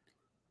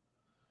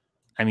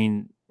 I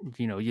mean,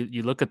 you know,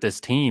 you look at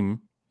this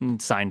team,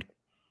 signed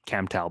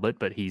Cam Talbot,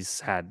 but he's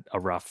had a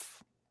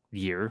rough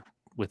year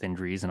with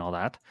injuries and all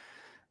that.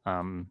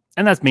 And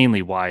that's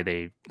mainly why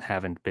they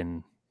haven't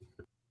been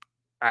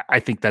I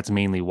think that's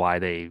mainly why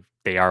they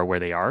are where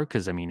they are.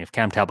 Because I mean, if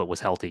Cam Talbot was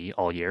healthy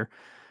all year,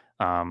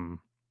 and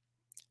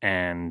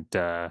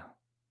they're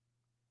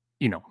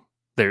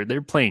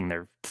playing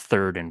their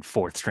third and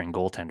fourth string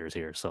goaltenders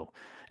here. So,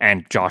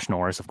 and Josh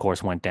Norris, of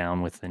course, went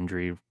down with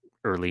injury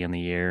early in the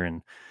year,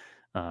 and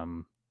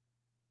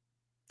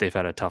they've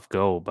had a tough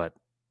go. But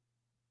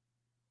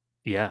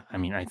yeah, I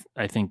mean, I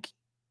think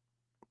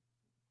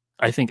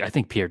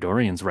Pierre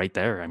Dorian's right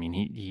there. I mean,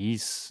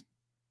 he's,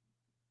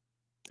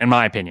 in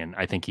my opinion,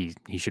 I think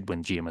he should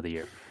win GM of the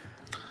year.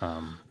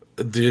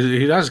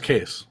 He has a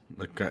case.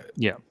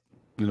 Yeah.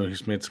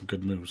 He's made some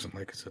good moves, and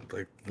like I said,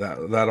 like that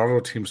Ottawa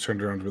team's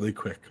turned around really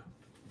quick.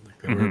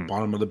 Like they were at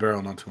bottom of the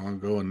barrel not too long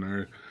ago,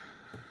 and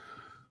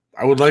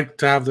I would like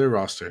to have their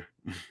roster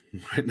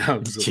right now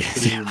because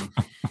it's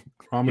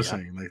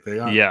promising. Like they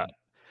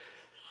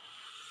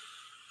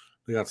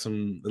got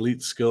some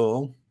elite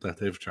skill that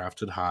they've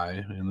drafted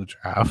high in the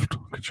draft.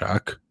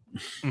 Kachuk.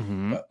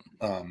 But,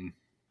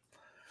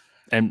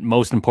 and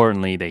most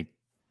importantly, they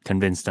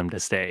convinced them to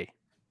stay.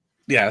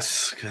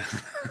 Yes.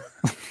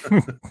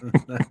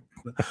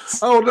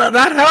 Oh,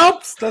 that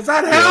helps. Does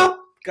that help?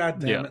 God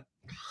damn it.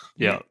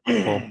 Yeah.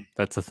 Well,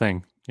 that's the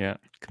thing. Yeah.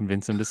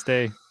 Convince him to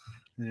stay.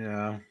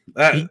 Yeah.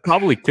 He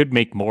probably could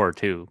make more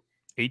too.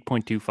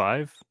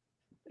 8.25,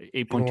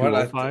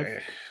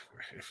 8.205.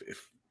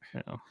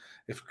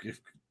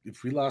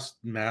 If we lost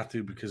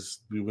Matthew because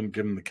we wouldn't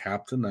give him the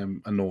captain,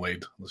 I'm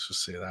annoyed. Let's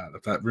just say that.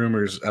 If that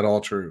rumor is at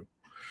all true.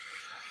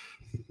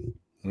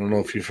 I don't know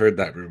if you've heard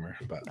that rumor,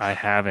 but I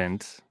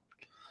haven't.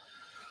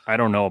 I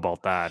don't know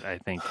about that.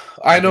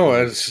 I know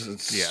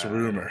it's a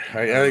rumor.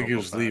 I think he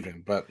was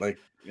leaving, but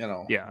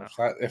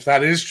if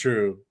that is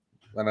true,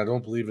 and I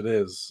don't believe it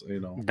is,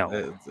 no,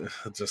 it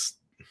just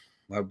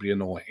that'd be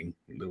annoying.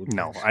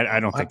 No, I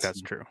don't think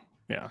that's true.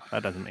 Yeah,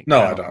 that doesn't make.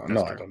 No, I don't.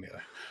 No, I don't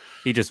either.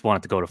 He just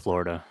wanted to go to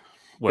Florida,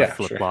 wear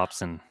flip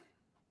flops, and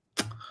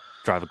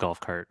drive a golf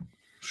cart.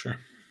 Sure,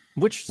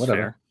 which is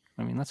fair.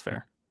 I mean, that's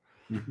fair.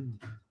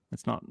 Mm-hmm.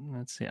 It's not.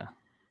 Yeah.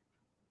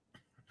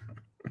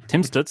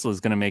 Tim Stützle is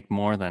going to make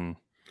more than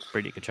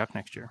Brady Tkachuk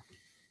next year.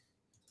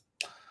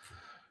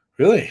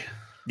 Really?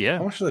 Yeah.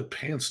 How much are they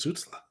paying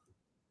Stützle?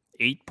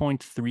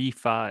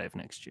 8.35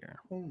 next year.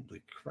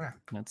 Holy crap!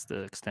 That's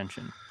the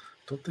extension.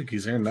 Don't think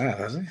he's earned that,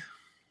 has he?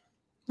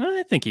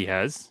 I think he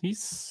has.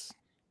 He's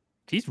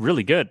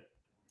really good.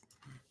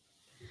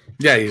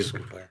 Yeah, he's a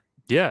good player.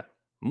 Yeah,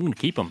 I'm going to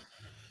keep him.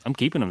 I'm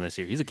keeping him this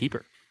year. He's a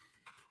keeper.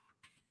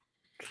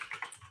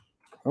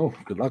 Oh,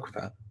 good luck with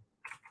that.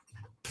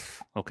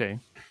 Okay.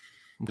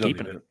 I'm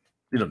keeping it.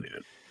 You don't need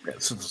it. Yeah,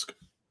 this is good.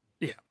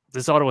 Yeah.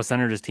 This Ottawa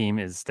Senators team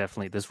is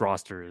definitely, this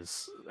roster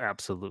is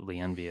absolutely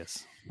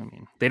envious. I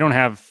mean, they don't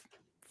have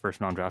first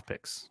non-draft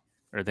picks,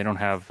 or they don't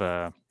have,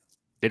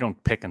 they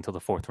don't pick until the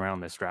fourth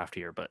round this draft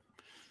year, but.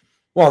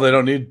 Well, they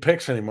don't need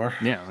picks anymore.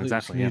 Yeah,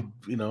 exactly.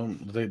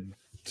 They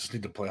just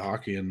need to play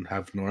hockey and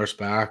have Norris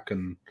back.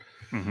 And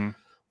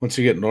once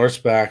you get Norris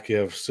back, you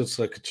have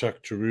Stützle,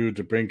 Tkachuk, Giroux,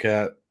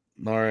 DeBrincat,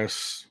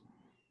 Norris,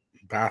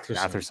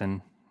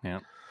 Batherson. Yeah.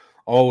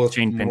 All with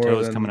Shane Pinto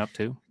is coming up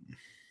too.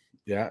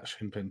 Yeah,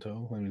 Shane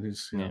Pinto. I mean,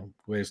 he's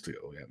ways to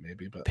go. Yeah,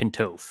 maybe, but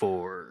Pinto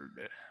Ford.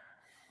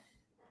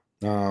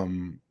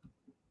 And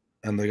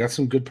they got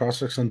some good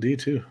prospects on D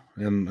too,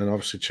 and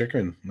obviously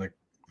Chicken.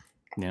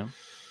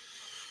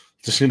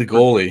 Just need a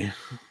goalie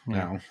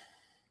now,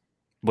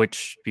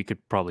 which you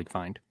could probably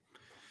find.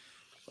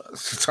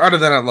 It's harder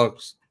than it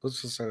looks.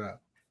 Let's just say that.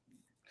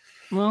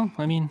 Well,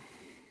 I mean,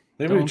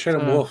 maybe we trade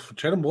him Wolf.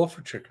 Trade him Wolf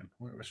for Chicken.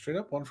 Straight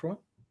up 1 for 1.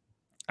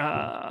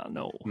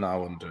 No. No, I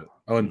wouldn't do it.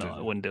 I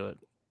wouldn't do it.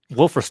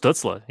 Wolf for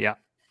Stützle, yeah.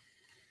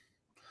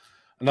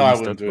 No, I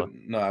wouldn't do it.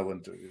 No, I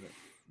wouldn't do it either.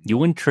 You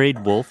wouldn't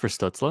trade Wolf for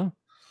Stützle?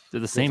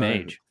 They're the same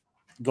age.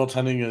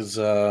 Goaltending is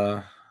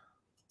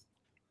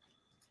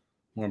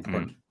more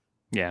important.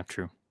 Yeah,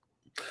 true.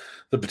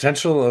 The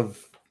potential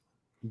of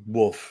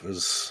Wolf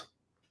is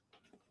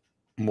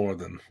more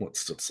than what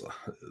Stützle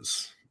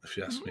is, if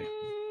you ask me.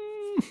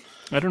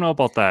 I don't know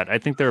about that. I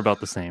think they're about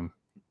the same.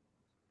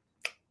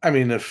 I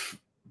mean,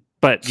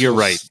 but you're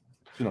right.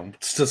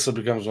 Stützle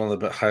becomes one of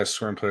the highest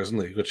scoring players in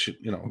the league, which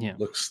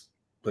looks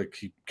like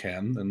he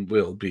can and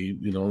will be,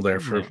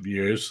 there for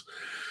years.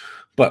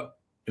 But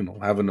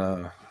having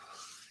a,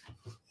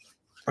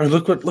 I mean,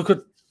 look what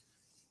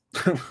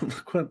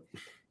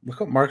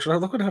Mark's.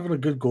 Look what having a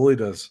good goalie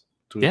does.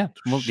 Team.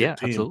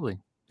 Absolutely.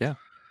 Yeah,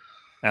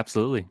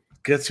 absolutely.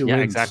 Gets you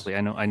wins. Exactly.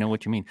 I know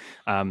what you mean.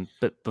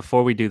 But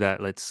before we do that,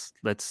 let's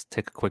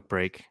take a quick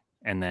break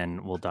and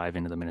then we'll dive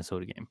into the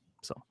Minnesota game.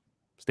 So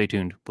stay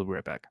tuned. We'll be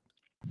right back.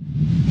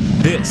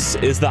 This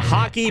is the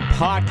Hockey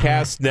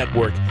Podcast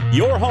Network,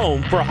 your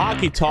home for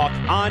hockey talk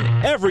on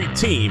every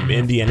team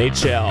in the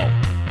NHL.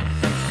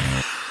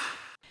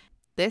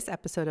 This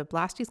episode of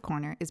Blasty's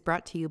Corner is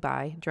brought to you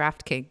by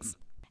DraftKings.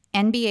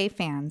 NBA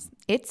fans,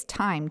 it's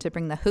time to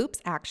bring the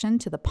hoops action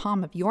to the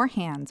palm of your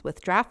hands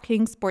with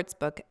DraftKings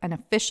Sportsbook, an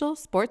official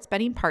sports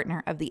betting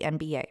partner of the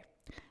NBA.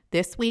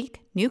 This week,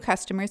 new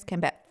customers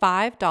can bet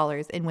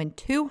 $5 and win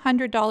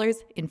 $200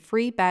 in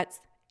free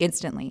bets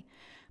instantly.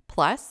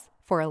 Plus,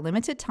 for a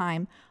limited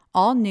time,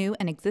 all new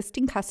and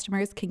existing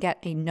customers can get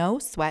a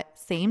no-sweat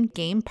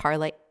same-game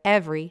parlay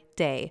every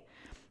day.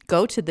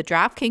 Go to the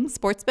DraftKings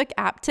Sportsbook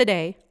app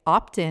today,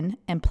 opt in,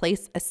 and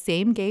place a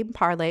same-game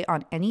parlay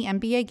on any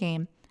NBA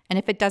game. And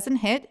if it doesn't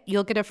hit,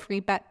 you'll get a free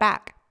bet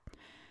back.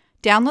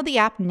 Download the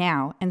app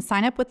now and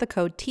sign up with the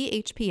code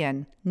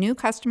THPN. New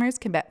customers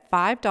can bet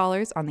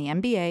 $5 on the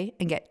NBA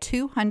and get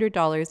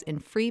 $200 in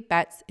free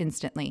bets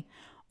instantly.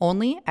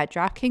 Only at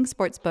DraftKings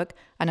Sportsbook,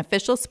 an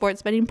official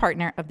sports betting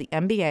partner of the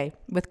NBA,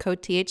 with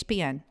code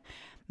THPN.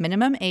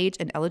 Minimum age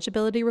and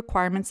eligibility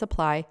requirements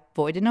apply.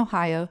 Void in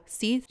Ohio.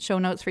 See show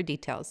notes for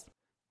details.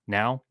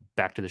 Now,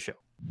 back to the show.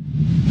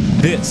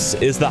 This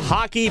is the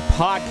Hockey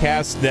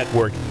Podcast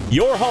Network,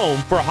 your home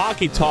for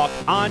hockey talk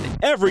on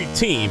every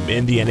team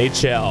in the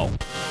NHL.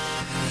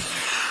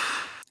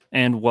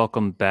 And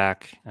welcome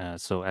back.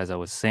 So as I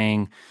was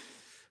saying,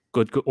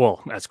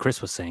 as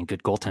Chris was saying,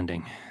 good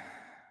goaltending.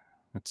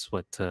 That's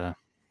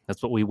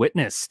what we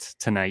witnessed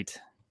tonight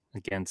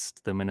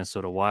against the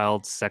Minnesota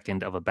Wild,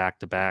 second of a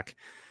back-to-back.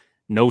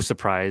 No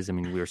surprise. I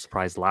mean, we were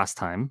surprised last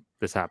time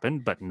this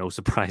happened, but no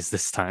surprise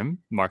this time.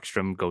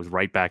 Markstrom goes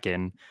right back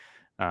in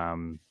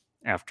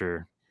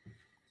after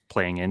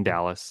playing in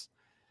Dallas.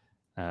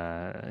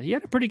 He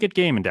had a pretty good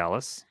game in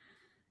Dallas.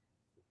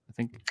 I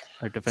think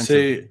our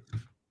defensive...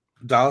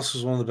 Dallas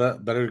was one of the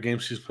better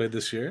games he's played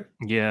this year.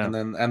 Yeah.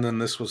 And then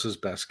this was his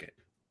best game.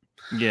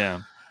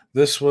 Yeah.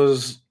 This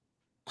was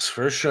his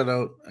first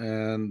shutout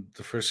and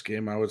the first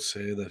game I would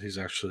say that he's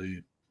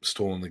actually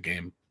stolen the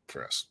game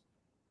for us.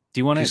 Do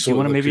you want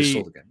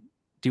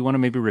to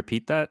maybe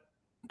repeat that?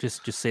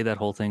 Just say that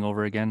whole thing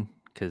over again,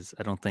 because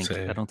I don't think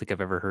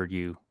I've ever heard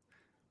you.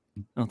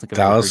 I don't think I've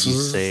Dallas ever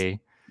heard you say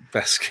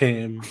best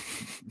game.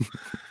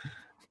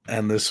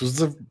 And this was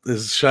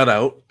his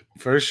shutout,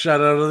 first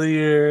shutout of the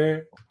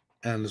year,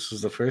 and this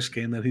was the first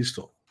game that he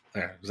stole.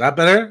 There, is that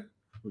better?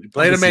 We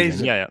played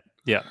amazing. Yeah.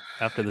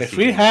 After the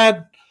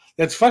season.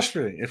 It's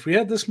frustrating. If we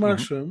had this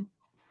Markstrom,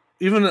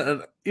 even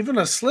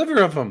a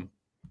sliver of him,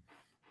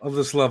 of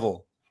this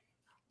level.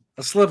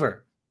 A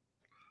sliver.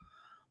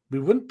 We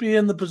wouldn't be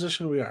in the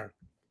position we are.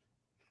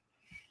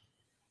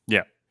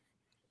 Yeah.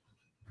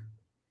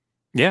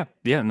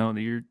 No,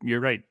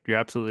 you're right. You're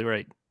absolutely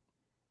right.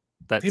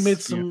 He made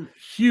some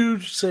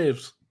huge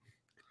saves.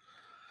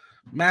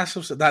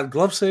 Massive. That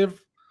glove save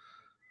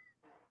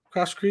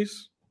cross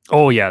crease.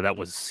 Oh yeah, that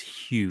was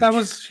huge. That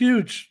was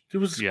huge. It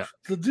was. Yeah.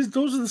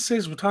 Those are the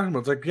saves we're talking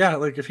about. It's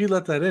like, if he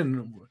let that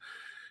in,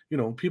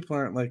 people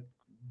aren't like,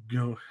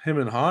 him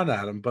and Hahn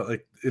at him, but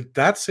like if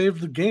that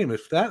saved the game,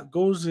 if that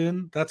goes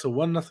in, that's a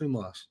 1-0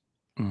 loss.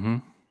 Mm-hmm.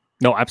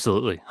 No,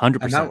 absolutely,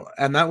 100%.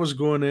 And that was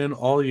going in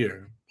all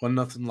year,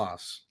 1-0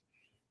 loss.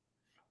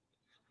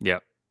 Yeah.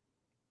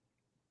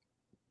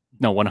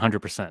 No,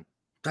 100%.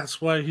 That's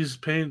why he's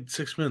paying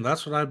 $6 million.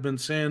 That's what I've been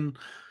saying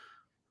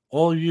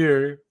all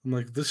year. I'm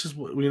like, this is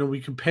what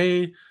we can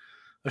pay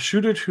a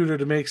shooter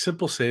to make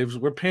simple saves.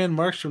 We're paying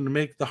Markstrom to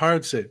make the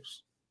hard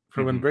saves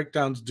for when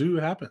breakdowns do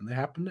happen. They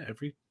happen to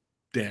every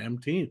damn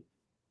team.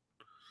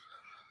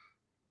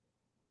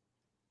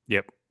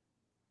 Yep.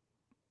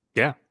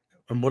 Yeah.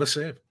 And what a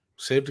save.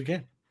 Saved the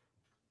game.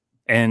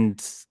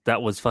 And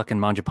that was fucking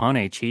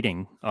Mangiapane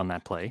cheating on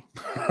that play.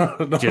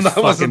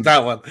 Wasn't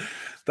that one.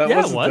 That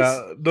yeah,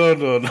 wasn't it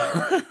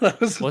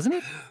was. No. Wasn't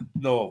it?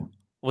 No.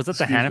 Was it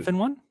the Hannafin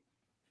one?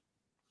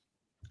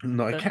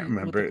 No, I can't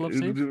remember.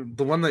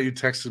 The one that you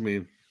texted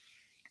me.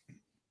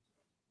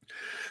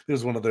 It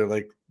was one of their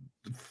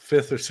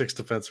fifth or sixth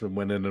defenseman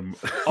went in and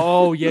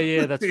oh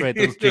yeah, that's right.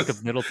 That was Jacob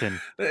Middleton.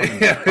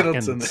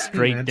 Middleton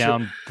straight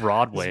down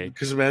Broadway.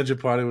 Because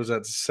Mangiapane was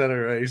at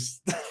center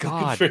ice.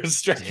 God for a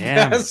stretch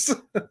damn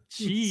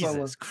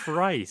Jesus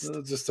Christ.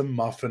 Just a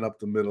muffin up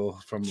the middle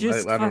from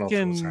just I don't know if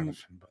it was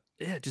Hannafin, but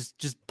yeah,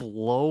 just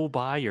blow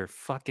by your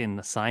fucking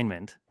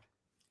assignment.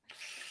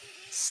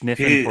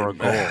 Sniffing for a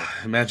goal.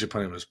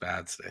 Mangiapane was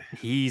bad today.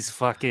 He's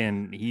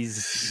struggling.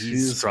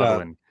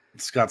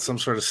 It's got some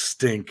sort of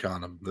stink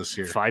on him this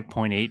year.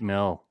 5.8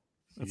 mil.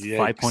 That's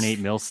 5.8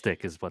 mil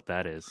stick is what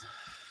that is.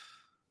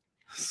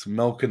 It's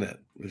milking it.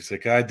 He's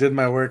like, I did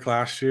my work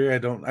last year. I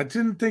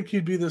didn't think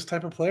he'd be this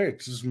type of player.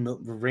 Just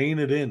rein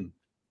it in.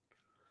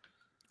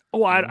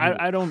 Oh,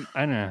 I don't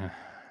know.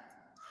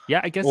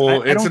 Yeah, I guess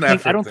well, I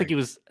don't think he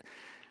was.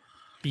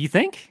 Do you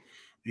think?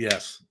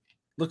 Yes.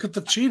 Look at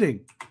the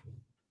cheating.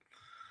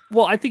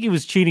 Well, I think he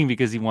was cheating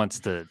because he wants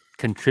to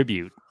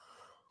contribute.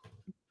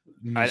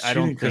 I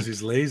don't think because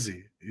he's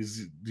lazy.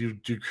 You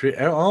create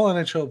all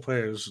NHL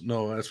players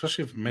know,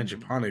 especially from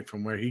Mangiapane,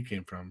 from where he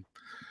came from.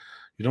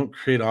 You don't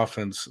create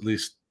offense. At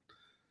least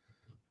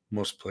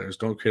most players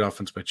don't create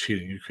offense by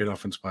cheating. You create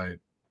offense by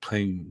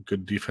playing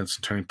good defense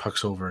and turning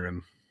pucks over,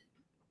 and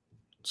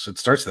so it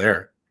starts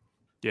there.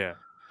 Yeah,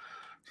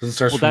 it doesn't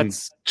start from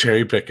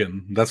cherry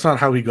picking. That's not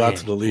how he got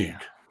to the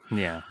league.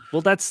 Yeah.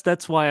 Well,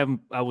 that's why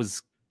I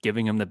was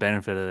giving him the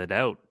benefit of the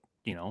doubt.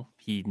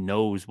 He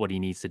knows what he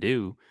needs to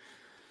do.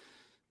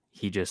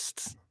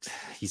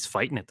 He's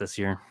fighting it this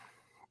year,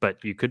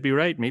 but you could be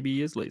right. Maybe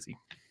he is lazy.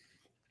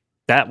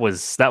 That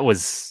was a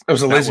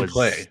lazy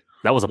play.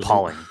 That was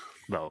appalling,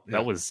 though. Yeah.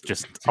 That was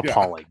just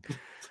appalling.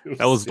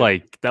 That was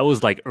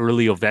like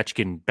early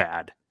Ovechkin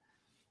bad.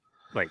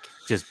 Like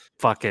just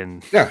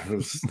fucking it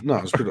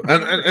was brutal.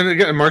 And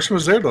again, Markstrom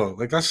was there though.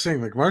 Like that's the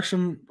thing. Like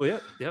Markstrom,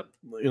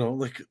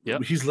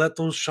 he's let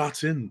those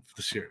shots in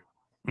this year.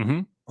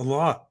 Mm-hmm. A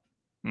lot.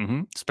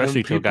 Mm-hmm.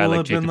 Especially to a guy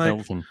like Jacob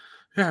Middleton.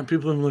 Yeah, and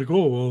people have been like,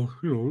 oh well,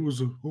 it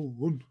was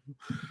one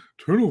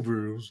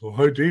turnover. It was a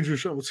high danger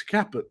shot. What's the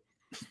cap? But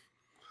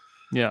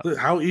yeah,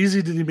 how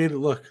easy did he make it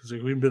look? It's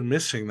like we've been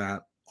missing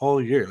that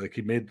all year. Like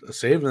he made a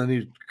save and then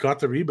he got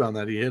the rebound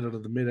that he hit out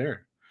of the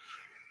midair.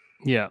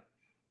 Yeah.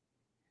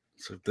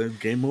 So the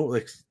game over,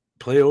 like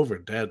play over,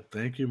 dead.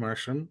 Thank you,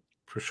 Martian,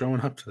 for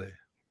showing up today.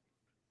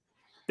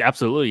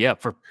 Absolutely, yeah,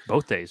 for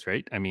both days,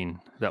 right? I mean,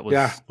 that was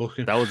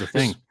the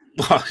thing.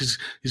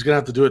 He's gonna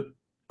have to do it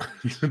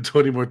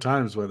 20 more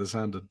times by the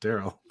sound of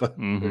Daryl, but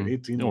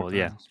 18 more times.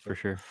 Yeah, for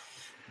sure.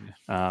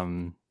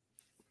 Yeah.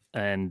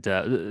 And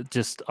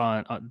just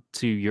on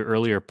to your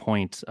earlier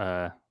point,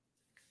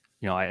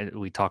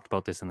 we talked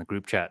about this in the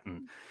group chat,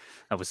 and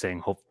I was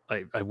saying,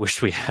 I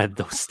wish we had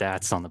those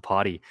stats on the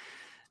potty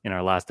in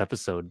our last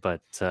episode,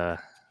 but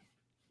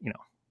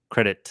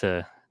credit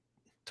to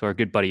our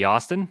good buddy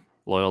Austin,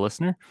 loyal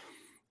listener,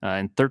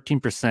 and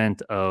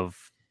 13%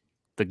 of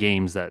the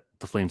games that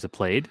the Flames have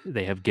played,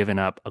 they have given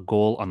up a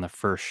goal on the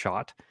first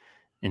shot.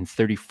 In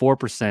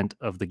 34%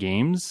 of the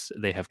games,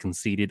 they have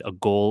conceded a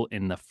goal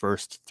in the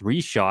first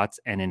 3 shots,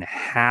 and in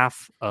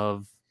half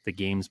of the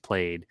games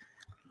played,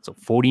 so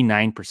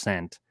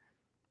 49%,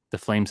 the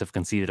Flames have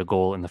conceded a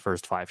goal in the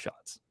first 5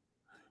 shots.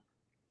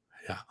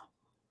 Yeah.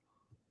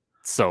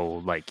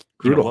 So, like,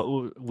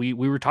 we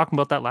were talking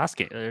about that last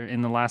game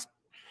in the last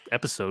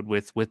episode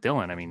with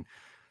Dylan. I mean,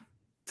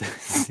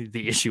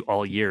 the issue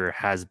all year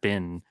has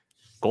been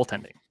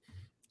goaltending.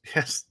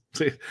 Yes,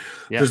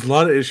 there's a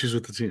lot of issues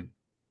with the team,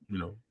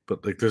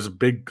 but like there's a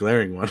big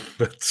glaring one.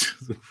 That's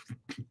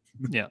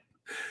you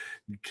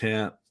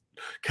can't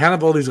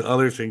have all these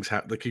other things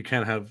happen. Like you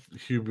can't have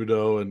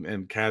Huberdeau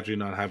and Kadri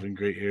not having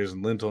great years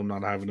and Lindholm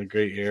not having a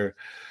great year.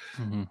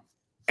 Mm-hmm.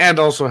 And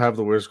also have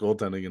the worst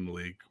goaltending in the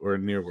league or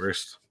near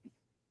worst,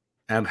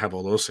 and have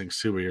all those things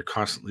too, where you're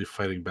constantly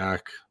fighting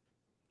back,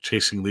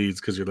 chasing leads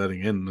because you're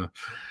letting in the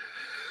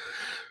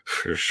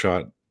first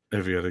shot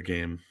every other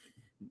game,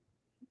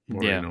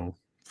 or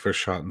first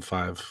shot in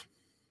 5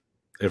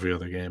 every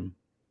other game.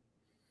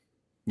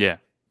 Yeah.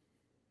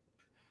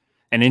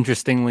 And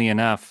interestingly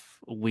enough,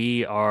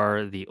 we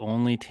are the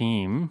only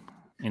team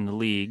in the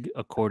league,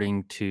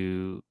 according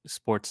to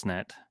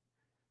Sportsnet,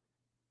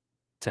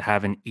 to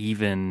have an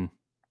even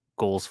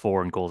goals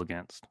for and goals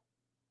against.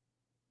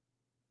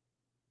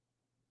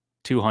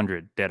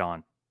 200 dead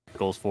on.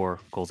 Goals for,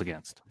 goals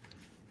against.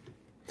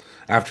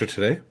 After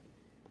today?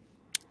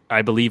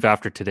 I believe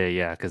after today,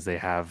 yeah, because they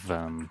have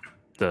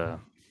the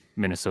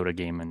Minnesota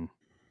game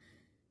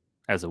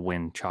as a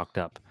win chalked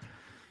up.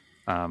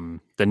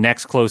 The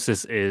next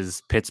closest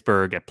is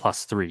Pittsburgh at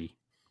 +3,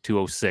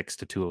 206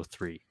 to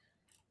 203.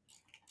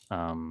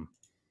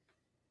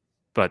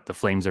 But the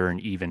Flames are an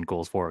even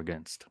goals for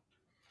against.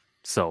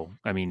 So,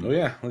 I mean... Oh,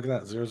 yeah. Look at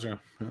that. 0-0.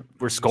 Yeah.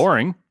 We're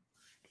scoring.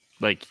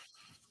 Like...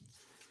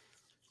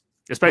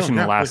 Especially in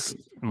the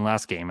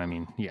last game. I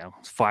mean,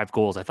 5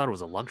 goals. I thought it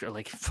was a luxury.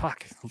 Like,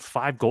 fuck,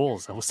 5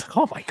 goals. I was like,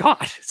 oh my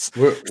god, it's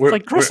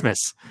like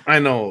Christmas. I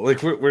know.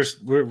 Like we're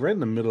right in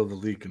the middle of the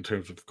league in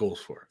terms of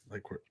goals for.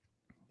 Like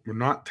we're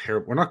not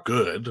terrible. We're not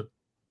good.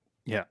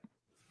 Yeah.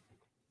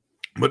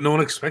 But no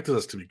one expected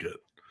us to be good.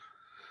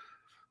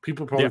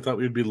 People probably thought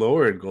we'd be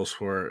lower in goals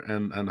for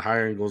and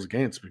higher in goals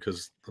against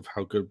because of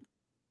how good,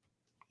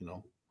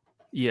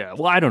 Yeah,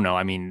 well, I don't know.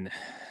 I mean,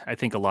 I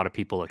think a lot of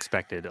people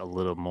expected a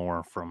little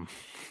more from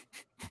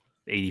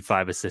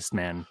 85 assist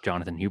man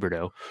Jonathan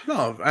Huberdeau.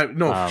 No,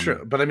 for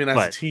sure. But I mean, as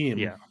a team,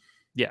 yeah.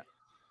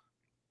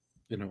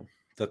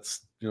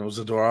 That's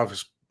Zadorov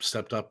has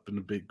stepped up in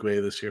a big way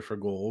this year for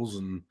goals,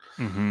 and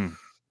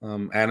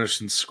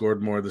Anderson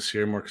scored more this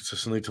year, more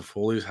consistently.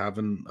 Toffoli's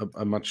having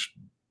a much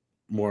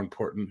more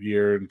important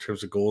year in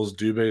terms of goals.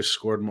 Dubé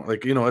scored more.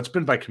 Like it's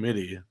been by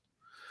committee.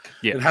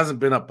 Yeah, it hasn't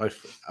been up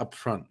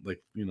front,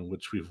 like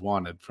which we've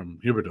wanted from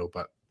Huberdeau,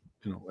 but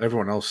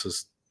everyone else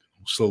has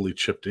slowly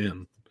chipped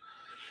in.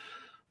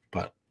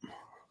 But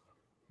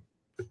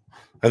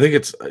I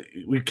think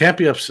we can't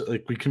be upset.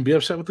 Like we can be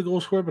upset with the goal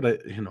score, but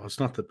it's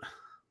not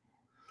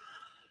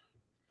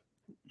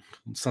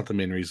the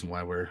main reason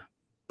why we're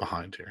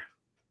behind here.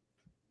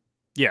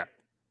 Yeah,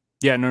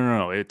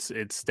 no.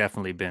 It's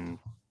definitely been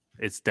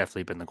the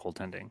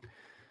goaltending,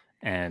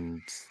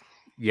 and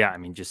I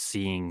mean, just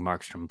seeing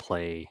Markstrom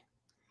play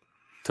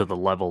to the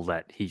level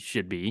that he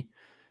should be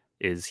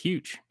is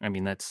huge. I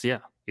mean, it's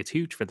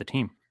huge for the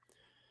team.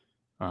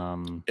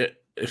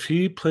 If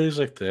he plays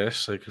like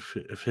this, like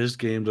if his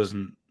game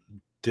doesn't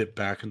dip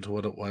back into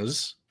what it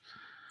was,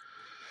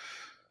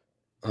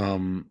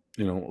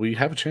 we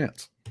have a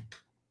chance.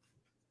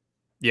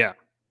 Yeah,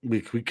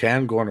 we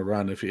can go on a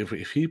run if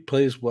he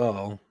plays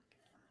well.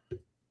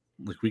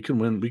 Like we can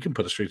win, we can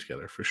put a streak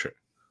together for sure.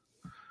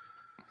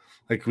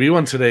 Like we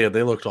won today, and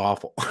they looked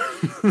awful.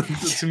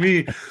 To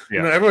me,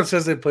 everyone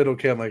says they played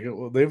okay. I'm like,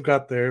 well, they've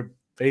got their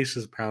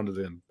faces pounded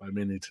in by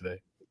Mini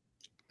today,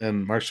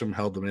 and Markstrom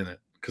held them in it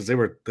because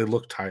they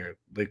looked tired.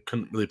 They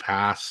couldn't really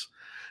pass.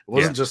 It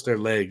wasn't just their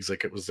legs;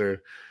 like it was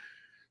their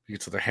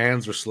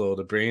hands were slow,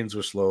 the brains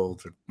were slow,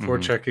 the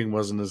forechecking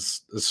wasn't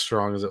as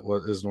strong as it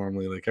is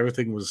normally. Like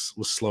everything was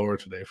slower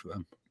today for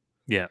them.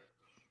 Yeah,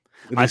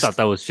 I thought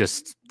that was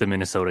just the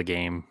Minnesota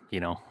game.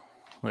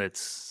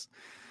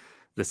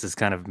 This is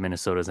kind of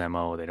Minnesota's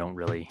MO. They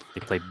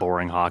play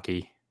boring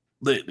hockey.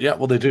 They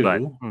do.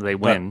 But they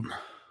win.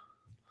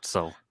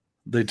 So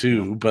they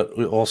do, but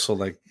we also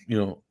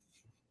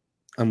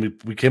and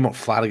we came up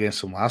flat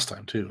against them last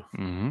time too.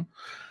 Mm-hmm.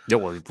 Yeah,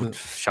 well,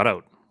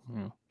 shutout.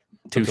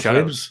 Two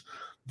shutouts.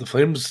 The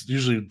Flames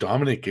usually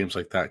dominate games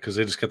like that because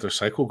they just get their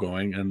cycle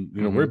going, and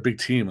we're a big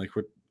team. Like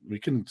we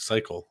can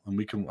cycle and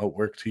we can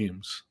outwork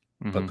teams,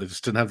 but they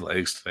just didn't have the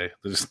legs today.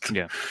 It's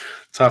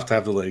tough to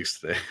have the legs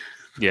today.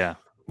 Yeah.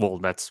 Well,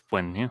 that's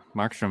when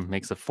Markstrom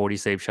makes a 40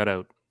 save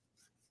shutout.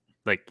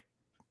 Like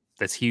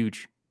that's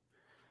huge.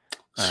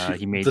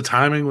 The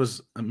timing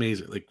was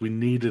amazing. Like we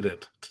needed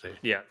it today.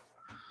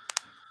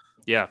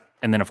 Yeah,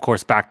 and then of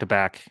course back to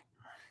back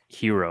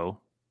hero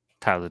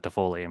Tyler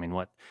Toffoli.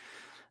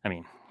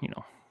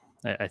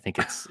 I think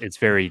it's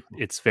very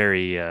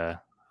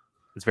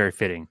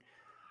fitting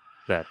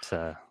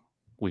that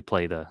we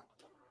play the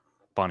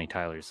Bonnie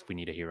Tylers. We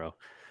need a hero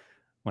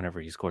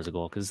whenever he scores a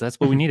goal because that's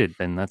what we needed,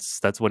 and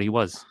that's what he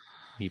was.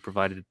 He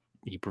provided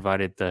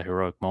the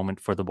heroic moment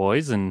for the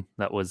boys, and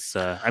that was.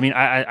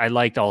 I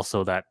liked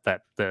also that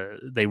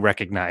they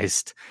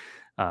recognized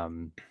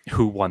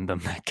who won them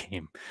that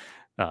game.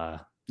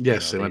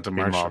 Yes, they went to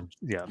Markstrom.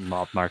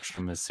 Mobbed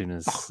Markstrom as soon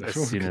as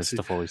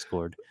Toffoli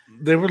scored.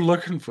 They were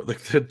looking for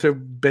they're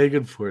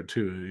begging for it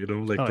too.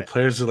 The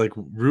players are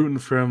rooting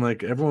for him.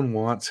 Like everyone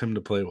wants him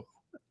to play well.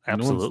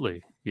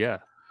 Absolutely, No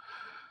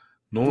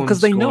one's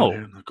because they know.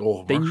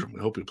 Markstrom, we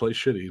hope he plays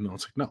shitty.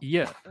 It's like no.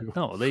 Yeah,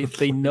 no,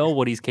 they know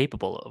what he's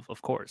capable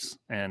of course,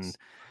 and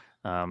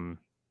a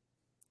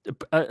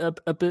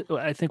bit.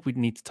 I think we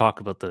need to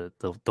talk about the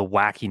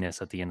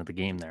wackiness at the end of the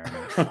game there.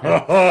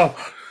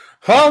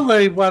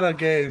 Holy, what a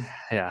game!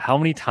 Yeah, how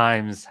many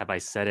times have I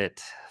said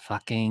it?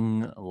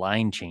 Fucking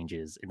line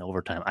changes in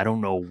overtime. I don't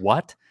know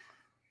what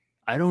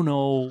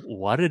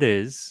it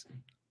is.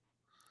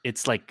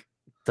 It's like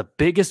the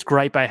biggest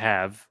gripe I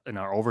have in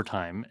our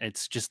overtime.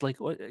 It's just like,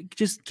 do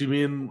you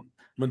mean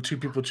when two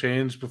people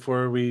change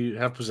before we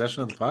have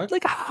possession of the puck?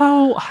 Like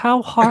how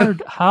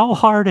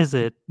hard is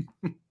it?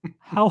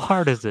 How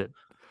hard is it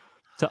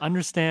to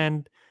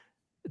understand?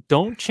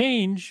 Don't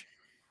change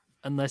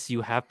unless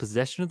you have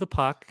possession of the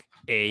puck.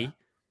 A,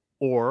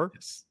 or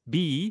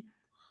B,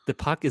 the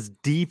puck is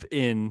deep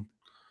in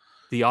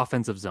the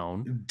offensive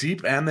zone.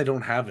 Deep, and they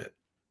don't have it.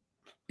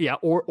 Yeah,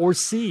 or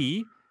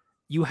C,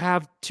 you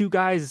have two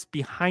guys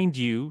behind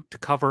you to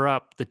cover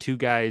up the two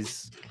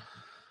guys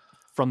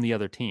from the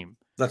other team.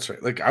 That's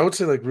right. Like I would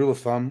say, like rule of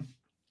thumb,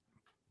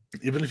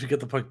 even if you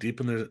get the puck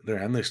deep in their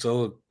end, they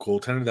still have a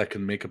goaltender that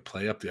can make a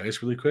play up the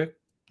ice really quick.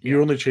 Yeah.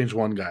 You only change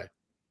one guy.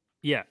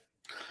 Yeah.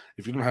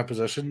 If you don't have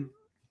possession,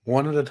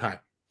 one at a time.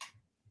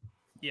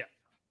 Yeah.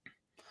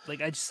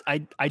 Like I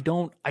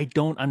don't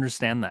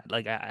understand that.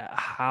 Like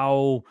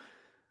how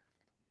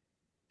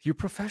you're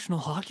professional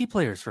hockey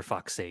players, for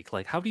fuck's sake.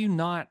 Like how do you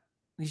not?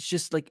 He's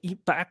just like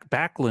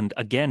Backlund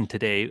again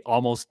today.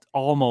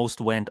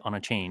 Almost went on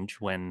a change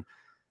when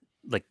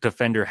like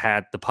defender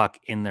had the puck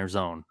in their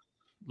zone,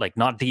 like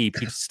not deep.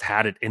 He just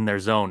had it in their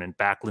zone, and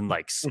Backlund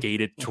like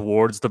skated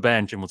towards the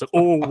bench and was like,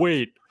 "Oh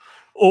wait."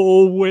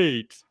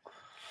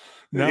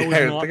 Now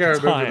is not the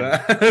time.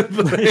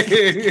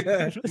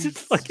 That. Just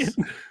fucking.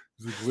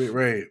 Wait,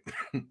 right.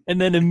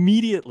 And then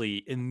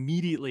immediately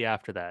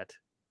after that,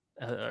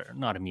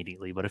 not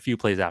immediately, but a few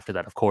plays after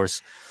that, of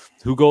course,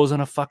 who goes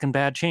on a fucking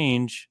bad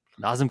change?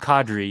 Nazem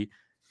Kadri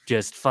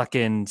just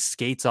fucking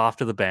skates off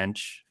to the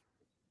bench.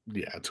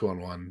 Yeah,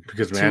 2-on-1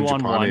 because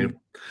Mangiapane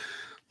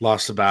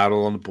lost the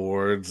battle on the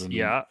boards and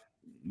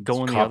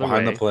going the other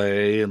behind way. The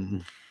play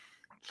and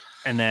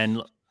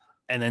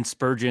then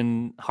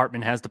Spurgeon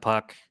Hartman has the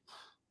puck,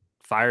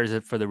 fires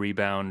it for the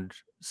rebound.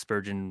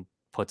 Spurgeon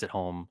puts it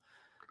home,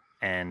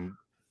 and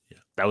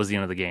that was the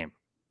end of the game.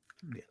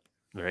 Yeah.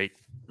 Right?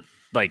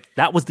 Like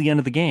that was the end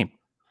of the game.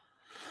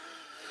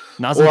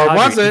 Nazem Kadri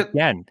was it?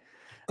 Again.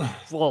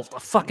 Well, a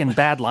fucking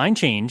bad line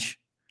change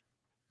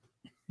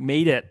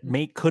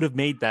could have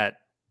made that.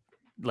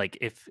 Like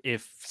if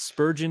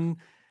Spurgeon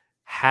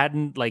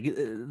hadn't, like,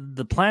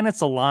 the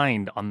planets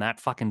aligned on that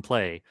fucking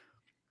play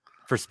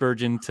for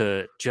Spurgeon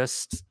to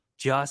just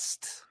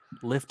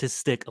lift his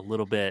stick a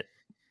little bit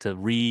to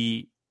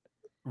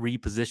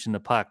reposition the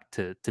puck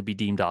to be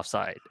deemed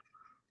offside.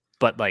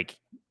 But like,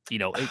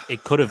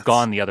 it could have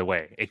gone the other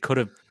way. It could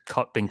have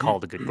been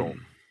called a good goal.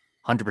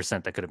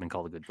 100% that could have been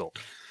called a good goal.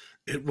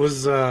 It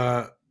was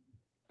I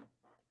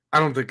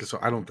don't think so.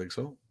 I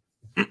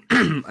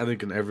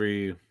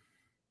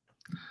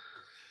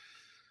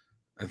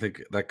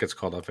think that gets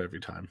called off every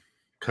time.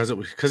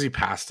 Because he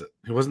passed it.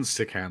 He wasn't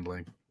stick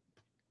handling.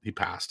 He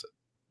passed it.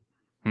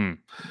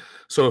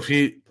 So if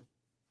he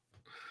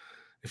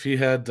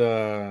had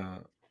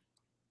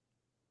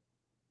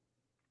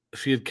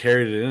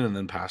carried it in and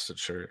then passed it,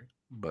 sure.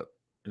 But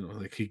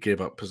like he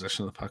gave up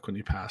possession of the puck when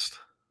he passed.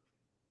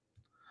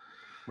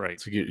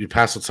 Right. So you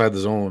pass outside the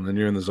zone and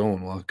you're in the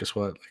zone. Well, guess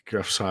what? Like you're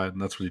offside,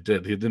 and that's what he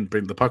did. He didn't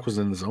bring the puck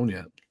wasn't in the zone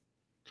yet.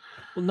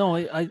 Well,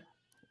 no,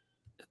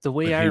 the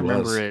way I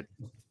remember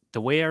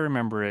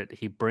it,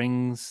 he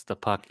brings the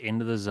puck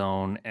into the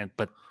zone,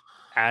 but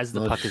as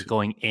the puck is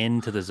going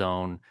into the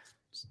zone,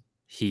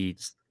 he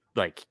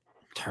like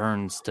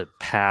turns to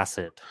pass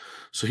it.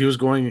 So he was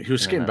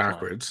skating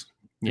backwards.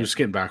 He was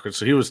skating backwards.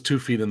 So he was 2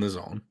 feet in the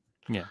zone.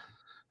 Yeah.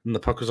 And the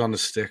puck was on the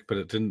stick, but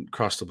it didn't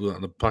cross the blue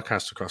line. The puck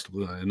has to cross the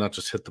blue line and not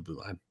just hit the blue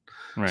line.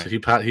 Right. So he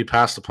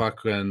passed the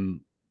puck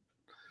when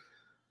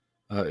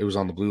it was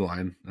on the blue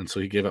line, and so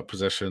he gave up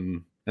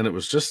possession. And it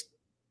was just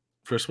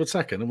for a split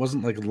second. It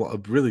wasn't like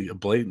really a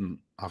blatant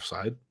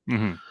offside.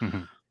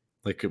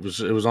 Like it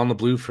was on the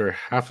blue for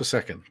half a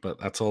second, but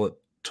that's all it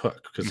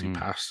took because he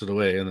passed it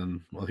away. And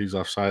then he's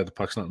offside. The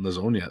puck's not in the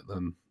zone yet.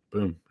 Then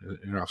boom,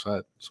 you're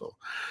offside. So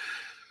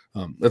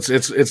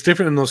it's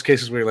different in those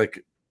cases where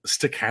like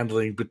stick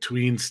handling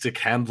between stick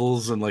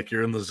handles and like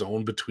you're in the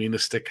zone between a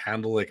stick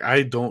handle. Like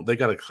they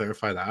got to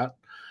clarify that.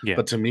 Yeah.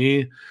 But to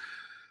me,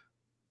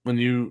 when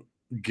he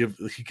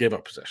gave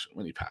up possession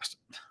when he passed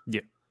it. Yeah.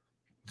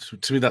 So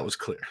to me, that was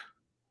clear.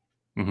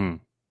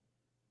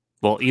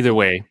 Well, either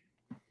way,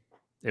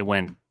 it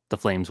went the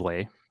Flames'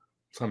 way.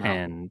 Somehow.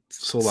 And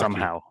so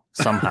somehow.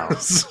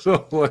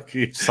 So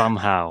lucky.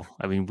 Somehow.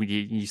 I mean,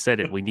 you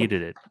said it. We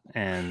needed it.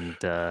 And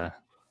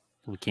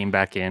we came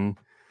back in.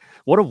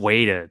 What a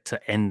way to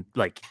end,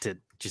 like, to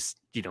just,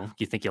 you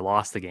think you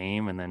lost the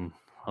game, and then,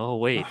 oh,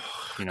 wait,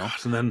 and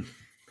then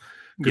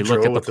you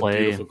look at the play. A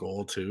beautiful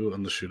goal, too,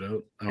 in the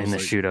shootout.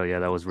 Shootout, yeah,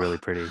 that was really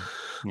pretty.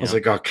 I was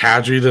like,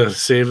 Kadri to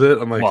save it.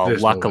 I'm like, well,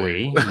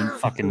 luckily, he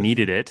fucking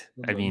needed it.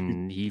 I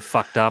mean, he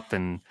fucked up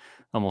and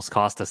almost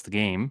cost us the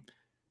game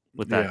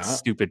with that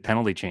stupid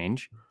penalty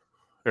change.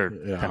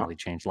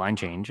 Line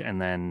change.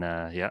 And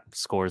then,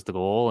 scores the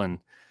goal, and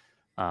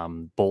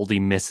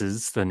Boldy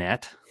misses the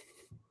net.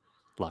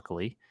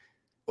 Luckily,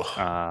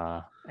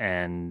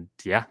 and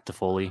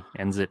Toffoli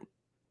ends it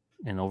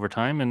in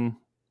overtime. And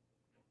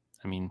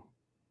I mean,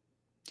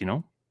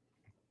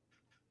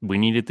 we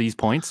needed these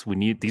points.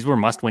 These were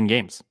must-win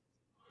games.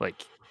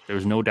 Like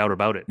there's no doubt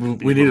about it. We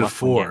needed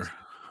 4.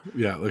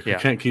 Yeah, like we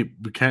can't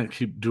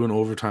keep doing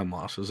overtime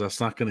losses. That's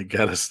not going to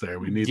get us there.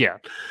 We need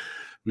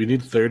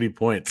 30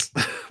 points.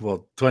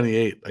 Well,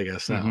 28, I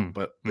guess now.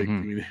 But like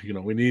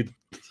we need.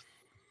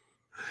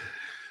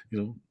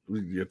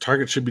 Your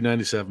target should be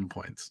 97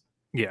 points.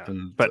 Yeah,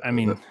 but I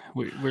mean,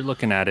 we're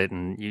looking at it,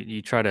 and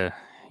you try to,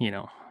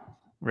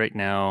 right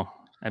now.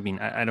 I mean,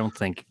 I don't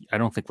think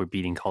we're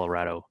beating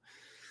Colorado.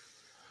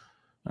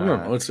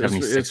 No, it's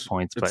 76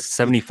 points, but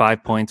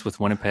 75 points with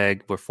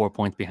Winnipeg. We're 4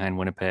 points behind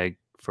Winnipeg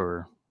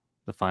for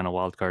the final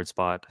wild card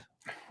spot.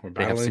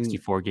 They have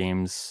 64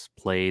 games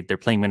played. They're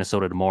playing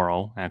Minnesota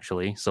tomorrow,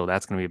 actually, so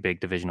that's going to be a big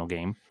divisional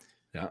game.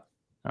 Yeah.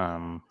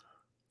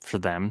 For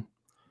them.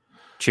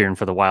 Cheering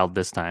for the Wild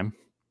this time.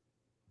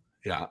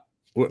 Yeah.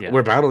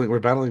 We're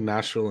battling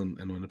Nashville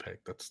and Winnipeg.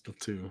 That's the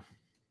two.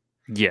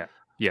 Yeah.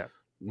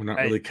 We're not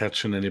really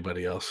catching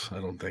anybody else, I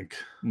don't think.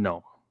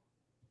 No.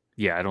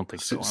 Yeah, I don't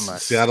think so.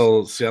 Unless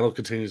Seattle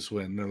continues to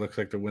win. It looks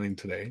like they're winning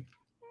today.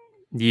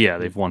 Yeah,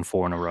 they've won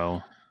 4 in a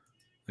row.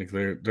 Like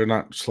they're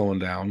not slowing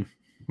down.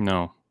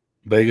 No.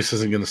 Vegas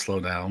isn't going to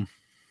slow down.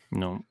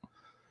 No.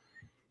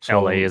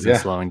 So, LA isn't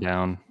slowing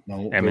down.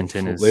 No,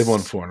 Edmonton they've won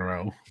 4 in a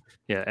row.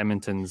 Yeah,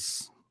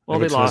 Edmonton's. Well,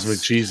 they lost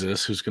with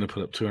Jesus, who's going to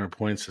put up 200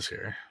 points this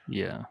year.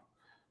 Yeah,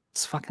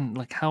 it's fucking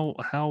like how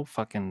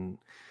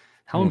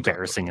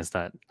embarrassing is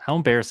that? How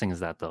embarrassing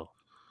is that though?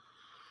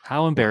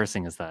 How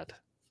embarrassing is that?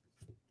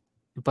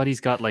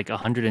 Buddy's got like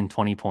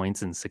 120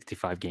 points in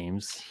 65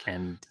 games,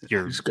 and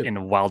you're in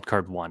a wild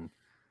card 1.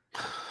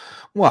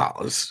 Wow,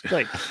 it's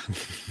like,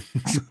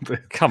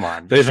 come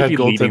on. They've had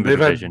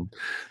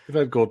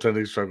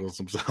goaltending struggles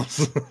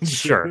themselves.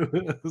 Sure,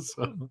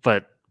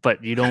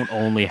 but you don't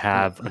only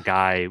have a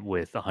guy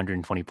with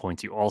 120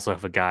 points. You also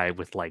have a guy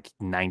with like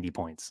 90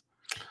 points.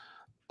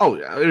 Oh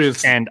yeah,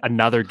 and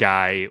another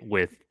guy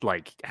with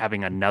like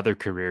having another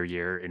career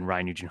year in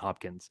Ryan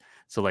Nugent-Hopkins.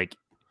 So like,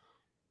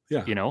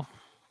 it's no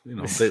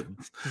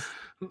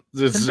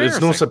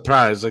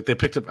surprise. Like they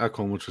picked up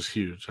Ekholm, which was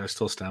huge. I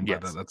still stand by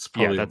that. That's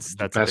probably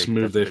the best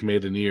move they've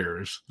made in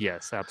years.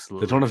 Yes,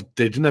 absolutely.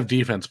 They didn't have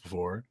defense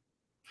before.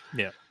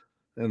 Yeah,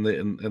 and they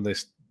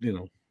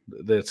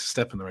it's a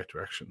step in the right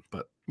direction.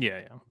 But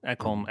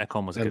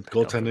Ekholm was a good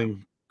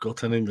goaltending.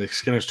 Goaltending, like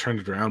Skinner's turned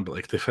it around, but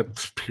like they've had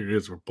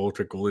periods where both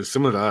are goalies,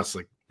 similar to us.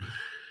 Like,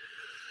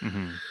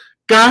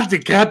 God, they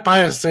can't buy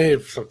a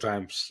save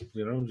sometimes.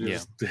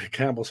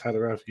 Campbell's had a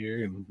rough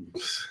year, and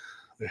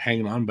they're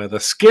hanging on by the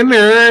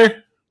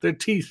Skinner, their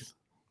teeth.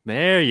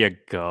 There you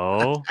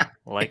go,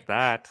 like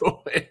that.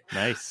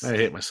 Nice. I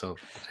hate myself.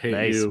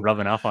 Nice,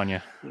 rubbing off on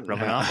you.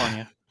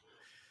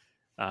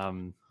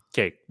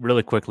 Okay,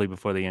 really quickly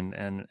before the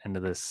end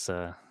of this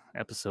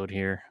episode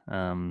here,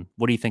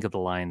 what do you think of the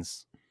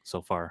lines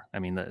so far? I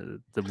mean,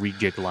 the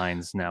rejig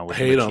lines now with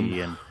Hate Richie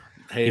them.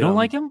 and you don't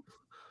like him,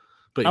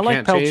 but I you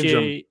like can't change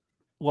them.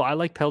 Well, I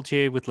like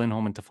Peltier with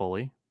Lindholm and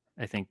Toffoli.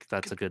 I think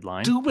that's a good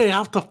line. Dubé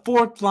off the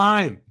fourth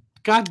line.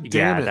 God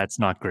damn it. That's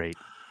not great.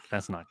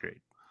 That's not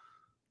great.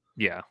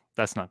 Yeah,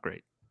 that's not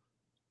great.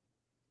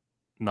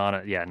 Not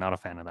a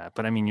fan of that.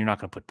 But I mean, you're not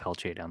going to put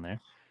Peltier down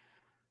there.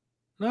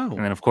 No.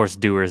 And then of course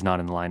Dewar is not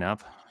in the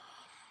lineup.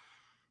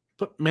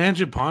 But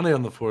Mangiapane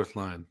on the fourth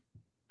line.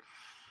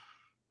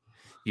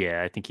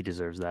 Yeah, I think he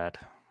deserves that.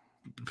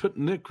 Put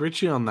Nick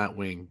Ritchie on that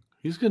wing.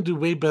 He's going to do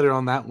way better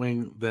on that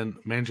wing than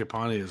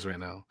Mangiapane is right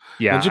now.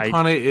 Yeah,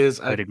 Mangiapane is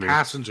a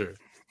passenger.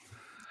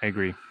 I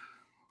agree.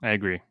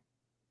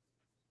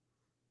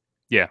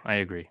 Yeah, I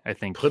agree. I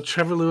think put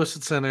Trevor Lewis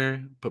at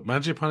center, put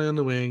Mangiapane on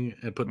the wing,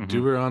 and put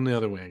Dewar on the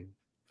other wing.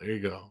 There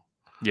you go.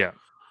 Yeah,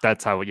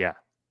 that's how. Yeah,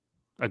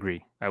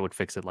 agree. I would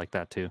fix it like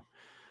that too.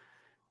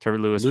 Trevor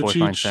Lewis, fourth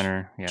line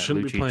center. Yeah,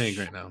 shouldn't Lucic be playing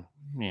right now.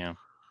 Yeah.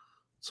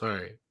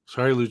 Sorry,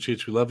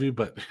 Lucic. We love you,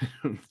 but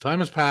time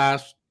has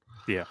passed.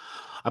 Yeah.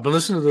 I've been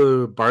listening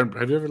to the Barn.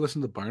 Have you ever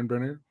listened to the Barn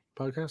Burner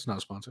podcast? Not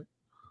a sponsor.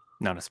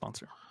 Not a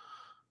sponsor.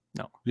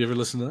 No. You ever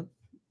listen to them?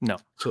 No.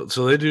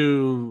 So they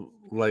do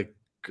like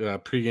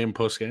pre-game,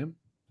 post-game,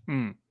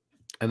 and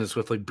it's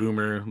with like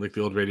Boomer, like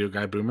the old radio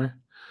guy Boomer.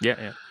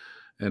 Yeah.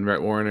 And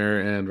Rhett Warner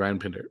and Ryan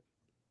Pinder.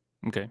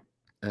 Okay.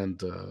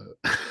 And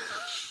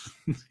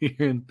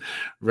hearing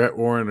Rhett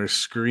Warner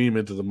scream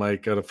into the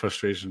mic out of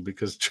frustration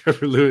because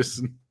Trevor Lewis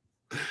and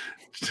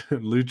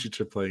Lucic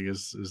are playing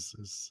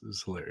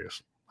is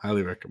hilarious.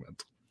 Highly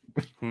recommend.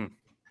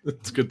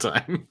 It's a good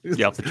time.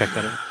 You have to check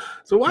that out.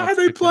 So why are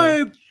they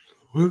playing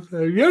with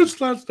their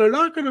useless? They're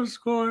not going to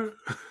score.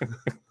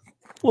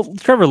 Well,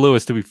 Trevor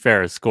Lewis, to be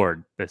fair, has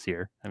scored this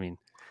year. I mean,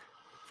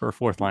 for a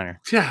fourth liner.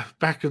 Yeah,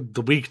 back in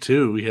the week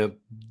too, we had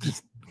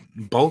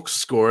Bulk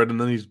scored and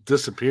then he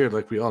disappeared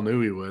like we all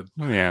knew he would.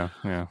 Yeah,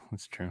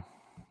 that's true.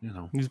 You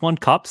know, he's won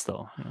cups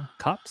though.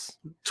 Cups,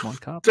 won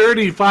cups.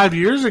 35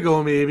 years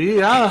ago, maybe.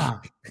 Yeah.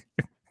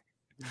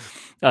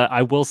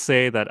 I will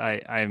say that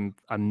I'm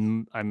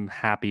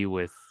happy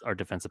with our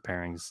defensive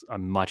pairings.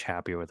 I'm much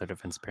happier with our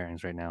defensive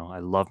pairings right now. I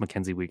love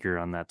Mackenzie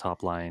Weegar on that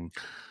top line,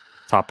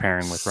 top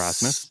pairing with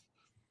Rasmus.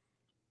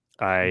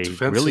 I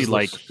really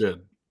like.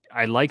 Good.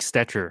 I like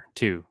Stetcher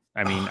too.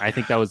 I mean, I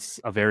think that was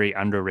a very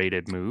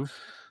underrated move.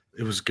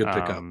 It was a good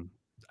pickup.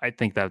 I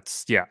think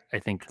that's I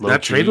think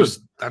that trade was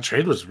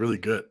really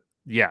good.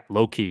 Yeah,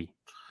 low key.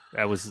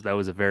 That was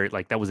a very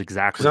that was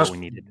exactly what we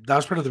needed. That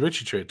was part of the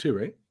Richie trade too,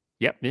 right?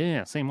 Yep.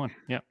 Yeah, same one.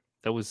 Yeah.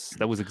 That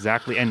was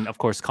exactly, and of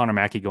course Connor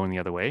Mackey going the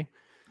other way.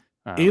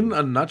 In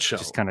a nutshell,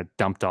 just kind of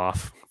dumped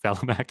off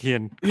Valimaki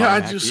and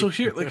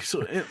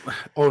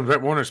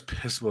Rhett Warner's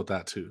pissed about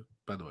that too.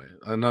 By the way,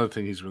 another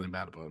thing he's really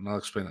mad about, and I'll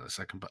explain that in a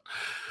second. But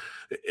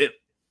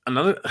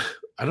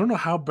I don't know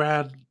how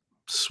Brad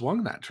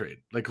swung that trade.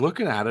 Like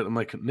looking at it, I'm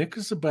like, Nick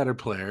is the better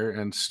player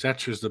and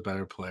Stetcher's the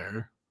better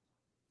player.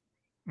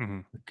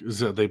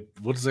 Mm-hmm.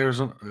 What is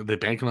Arizona? Are they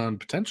banking on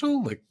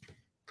potential? Like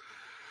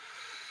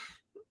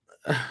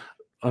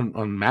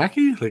on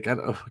Mackey? Like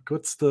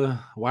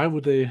why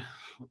would they?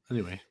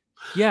 Anyway.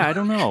 Yeah, I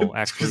don't know.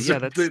 Actually,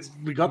 yeah,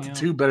 we got the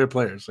two better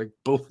players. Like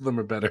both of them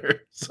are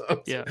better.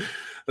 So yeah,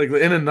 like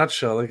in a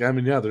nutshell, like I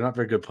mean, yeah, they're not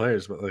very good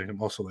players, but like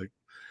I'm also like,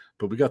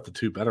 but we got the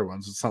two better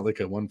ones. It's not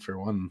like a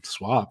 1-for-1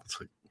 swap. It's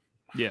like,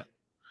 yeah,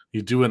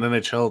 you do an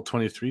NHL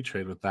 23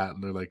 trade with that,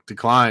 and they're like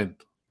declined.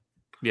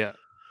 Yeah,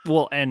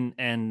 well, and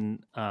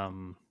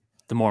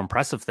the more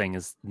impressive thing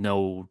is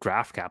no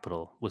draft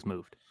capital was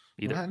moved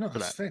either. Yeah, I know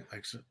that's the thing.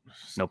 Like,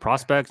 no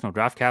prospects, no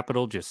draft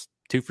capital, just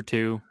 2 for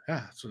 2.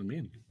 Yeah, that's what I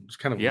mean. It's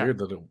kind of weird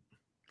that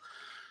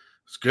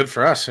it's good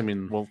for us. I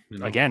mean, well,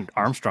 again,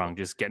 Armstrong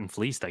just getting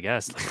fleeced, I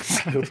guess.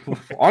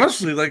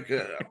 Honestly, like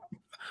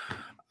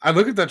I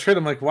look at that trade,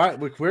 I'm like, why?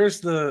 Like, where's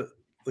the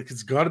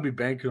it's got to be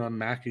banking on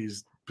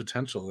Mackey's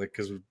potential, like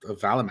because of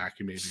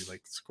Valimaki maybe.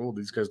 Like, it's cool.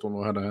 These guys don't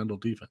know how to handle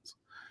defense.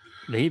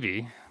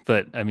 Maybe,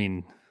 but I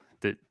mean,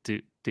 do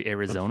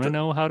Arizona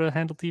know how to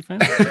handle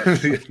defense?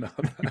 Look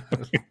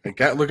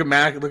at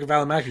Mack. Look at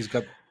Valimaki. He's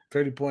got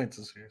 30 points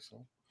this year.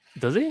 So.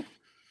 Does he?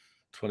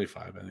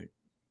 25, I think.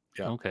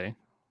 Yeah. Okay.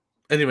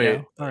 Anyway,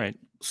 yeah. All right.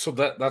 So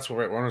that's what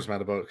Rhett Warner's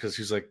mad about because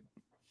he's like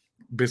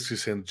basically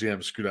saying the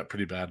GM screwed up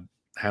pretty bad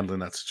handling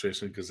that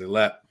situation because they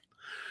let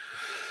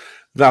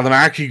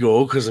Valimaki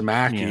go because of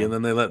Mackey, and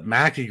then they let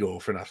Mackey go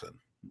for nothing.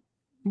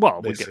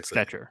 Well, we get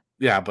Stetcher.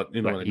 Yeah, but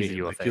you know what I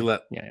mean. Like you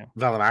let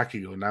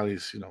Valimaki go, now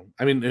he's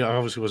I mean, he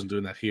obviously wasn't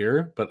doing that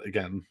here, but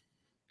again,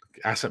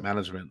 asset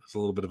management is a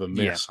little bit of a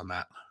miss on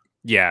that.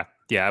 Yeah,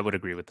 I would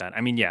agree with that. I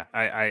mean, yeah,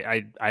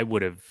 I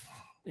would have.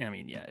 I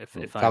mean, yeah, if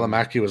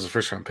Valimaki was a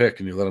first round pick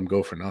and you let him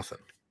go for nothing,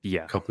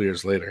 yeah, a couple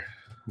years later,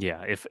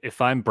 yeah. If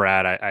I'm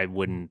Brad, I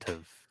wouldn't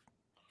have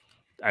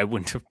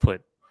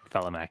put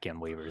Valimaki on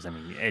waivers. I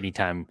mean,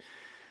 anytime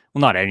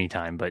well, not any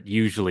time, but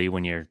usually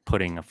when you're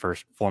putting a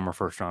former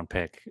first round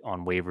pick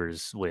on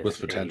waivers with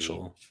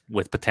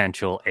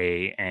potential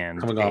A and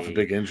coming off a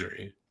big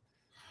injury,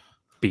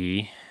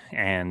 B,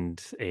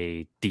 and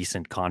a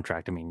decent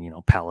contract. I mean,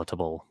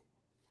 palatable,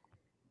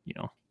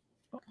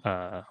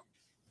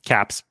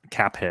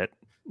 cap hit.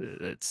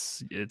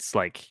 It's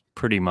like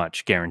pretty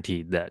much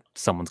guaranteed that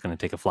someone's going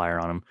to take a flyer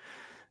on him.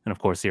 And of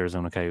course the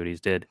Arizona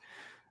Coyotes did.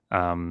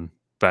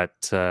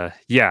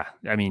 Yeah,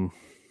 I mean,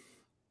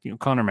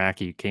 Connor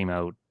Mackey came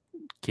out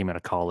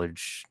of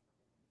college,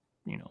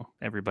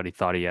 everybody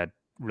thought he had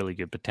really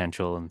good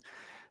potential,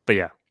 but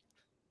yeah,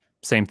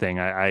 same thing.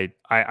 I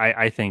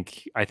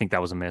think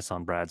that was a miss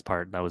on Brad's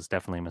part. That was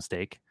definitely a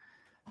mistake.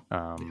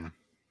 But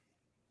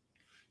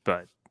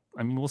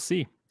I mean, we'll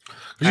see.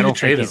 I don't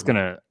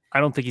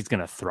think he's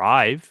gonna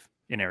thrive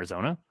in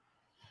Arizona.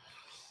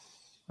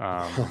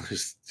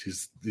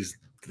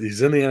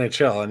 He's in the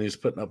NHL and he's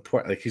putting up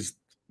point. Like he's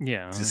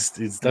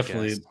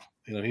definitely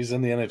he's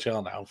in the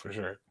NHL now for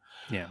sure.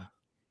 Yeah,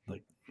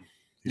 like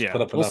he's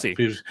put up enough. See.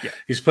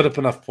 He's put up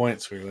enough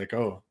points where you're like,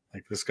 oh,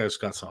 like this guy's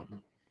got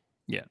something.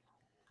 Yeah.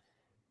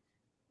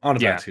 On a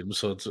bad team,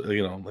 so it's like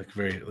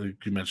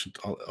you mentioned.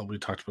 We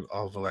talked about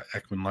Oliver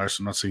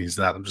Ekman-Larsson. I'm not saying he's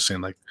that. I'm just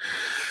saying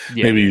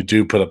maybe you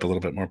do put up a little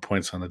bit more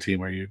points on the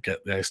team where you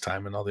get the ice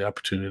time and all the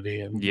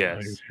opportunity. And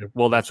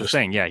well, that's the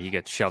thing. Yeah, you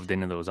get shoved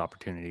into those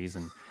opportunities,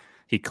 and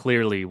he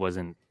clearly was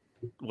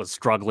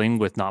struggling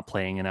with not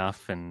playing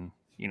enough, and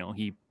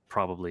he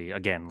probably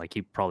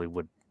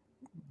would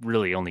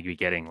really only be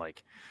getting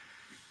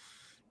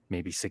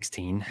maybe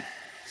 15,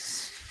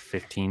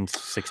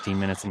 16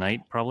 minutes a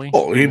night, probably.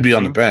 Oh, he'd be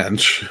on the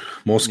bench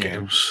most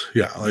games.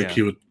 Yeah,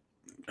 he would.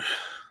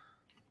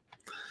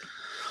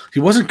 He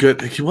wasn't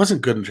good. He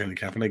wasn't good in training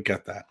camp, and I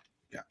get that.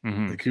 Yeah,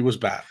 he was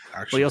bad.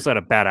 Actually, well, he also had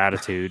a bad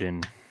attitude,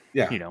 and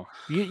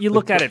you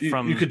look at it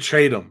from you could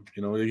trade him.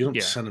 You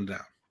don't send him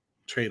down.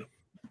 Trade him.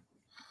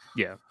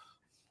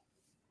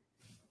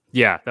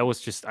 Yeah, that was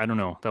just I don't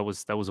know. That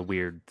was a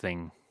weird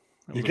thing.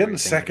 You're getting a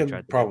second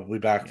probably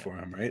back for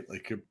him, right?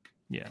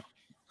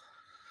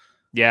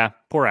 Yeah,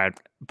 poor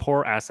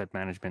asset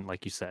management,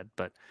 like you said,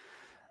 but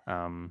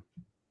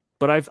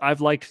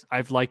I've liked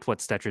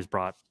what Stetcher's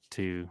brought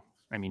to.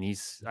 I mean,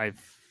 I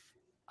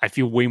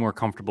feel way more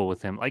comfortable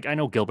with him. Like I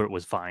know Gilbert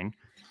was fine,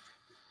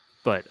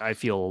 but I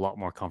feel a lot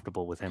more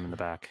comfortable with him in the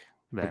back.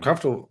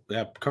 Comfortable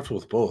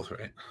with both,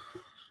 right?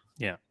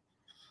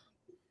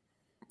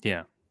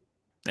 Yeah,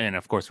 and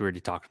of course we already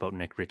talked about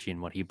Nick Ritchie and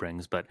what he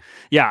brings, but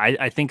yeah,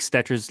 I think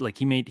Stetcher's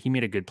he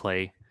made a good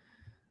play.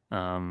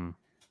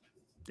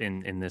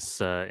 In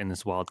this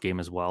Wild game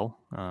as well,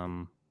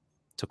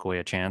 took away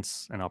a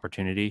chance, an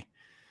opportunity.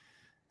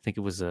 I think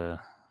it was it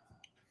a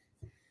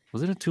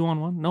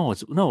 2-on-1? No,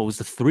 it was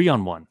a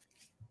 3-on-1.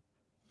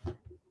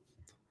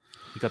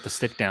 He got the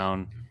stick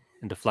down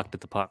and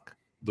deflected the puck.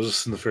 Was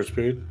this in the first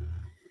period?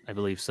 I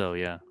believe so.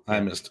 Yeah,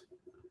 I missed.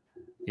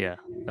 Yeah,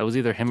 that was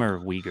either him or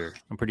Uyghur.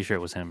 I'm pretty sure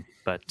it was him.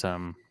 But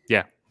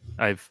yeah,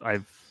 I've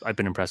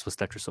been impressed with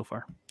Stecher so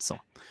far. So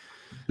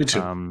me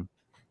too.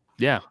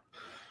 Yeah.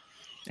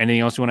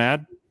 Anything else you want to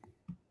add?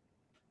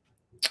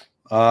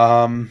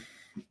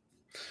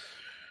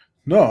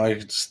 No, I'm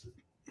just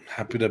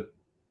happy that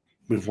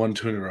we've won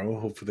 2 in a row.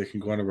 Hopefully they can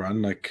go on a run.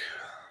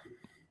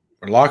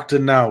 We're locked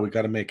in now. We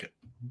got to make it.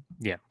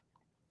 Yeah.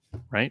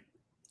 Right?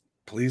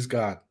 Please,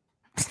 God.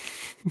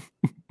 If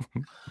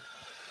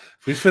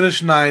we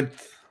finish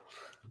 9th,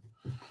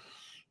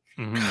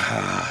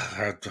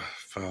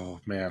 oh,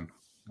 man.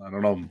 I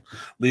don't know.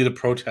 Lead a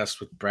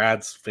protest with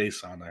Brad's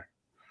face on there.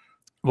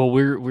 Well,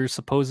 we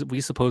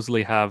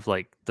supposedly have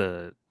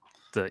the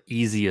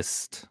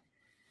easiest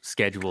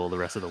schedule the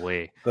rest of the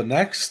way. The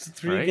next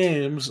 3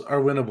 games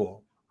are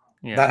winnable.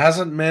 Yeah. That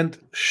hasn't meant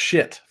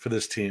shit for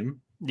this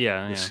team.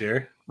 This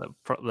year.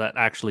 That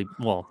actually,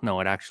 well, no,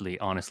 it actually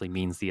honestly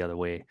means the other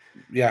way.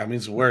 Yeah, it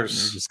means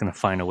worse. You're just gonna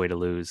find a way to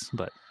lose,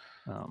 but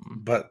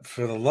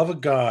for the love of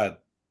God,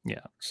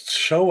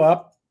 show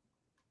up,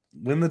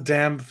 win the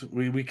damn.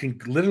 We can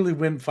literally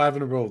win 5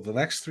 in a row. The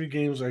next 3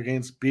 games are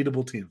against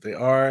beatable teams. They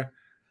are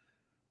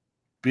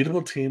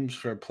beatable teams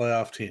for a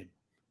playoff team.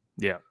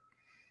 Yeah.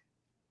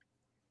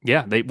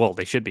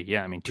 They should be.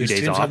 Yeah, I mean, 2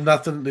 days off.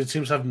 These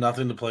teams have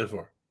nothing to play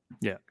for.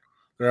 Yeah,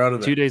 they're out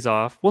of it. 2 days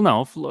off. Well,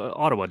 no,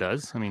 Ottawa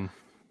does. I mean,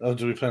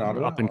 do we play in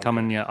Ottawa? Up and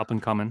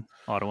coming,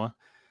 Ottawa.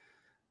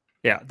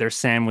 Yeah, they're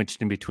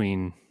sandwiched in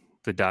between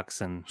the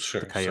Ducks and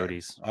the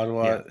Coyotes. Sorry.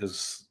 Ottawa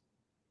is.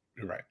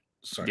 You're right.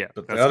 Sorry, yeah,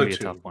 but the other 2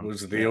 tough one.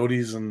 Was the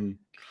Yotes and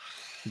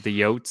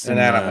the Yotes and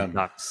Anaheim.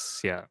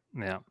 Ducks. Yeah.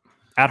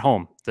 At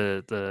home,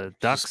 the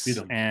Ducks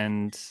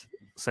and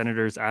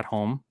Senators at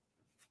home.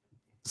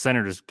 The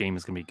Senators game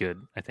is going to be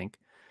good, I think.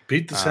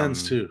 Beat the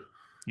Sens too.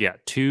 Yeah,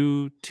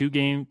 2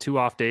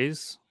 off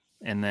days,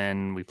 and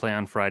then we play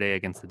on Friday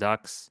against the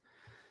Ducks.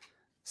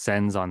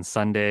 Sens on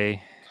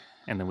Sunday,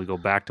 and then we go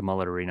back to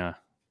Mullet Arena,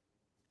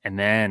 and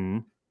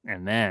then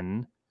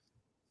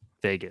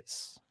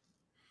Vegas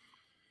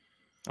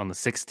on the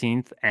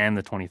 16th and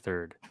the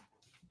 23rd.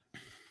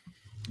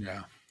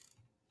 Yeah,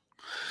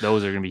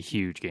 those are going to be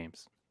huge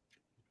games.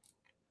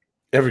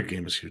 Every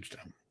game is huge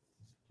down.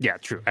 Yeah,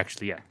 true.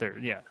 Actually, yeah,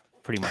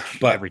 pretty much.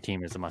 But every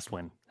team is a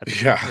must-win.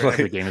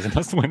 Every game is a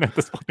must-win at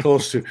this point.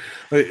 Close to.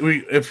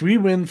 If we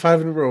win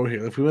 5 in a row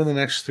here, if we win the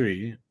next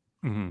 3,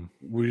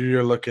 we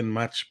are looking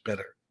much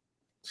better.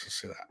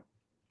 Let's say that.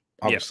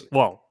 Obviously. Yeah.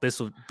 Well, this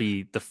will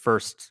be the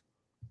first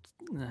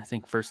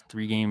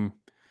 3-game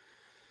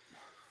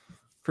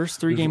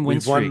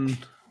win streak.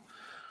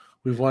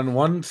 We've won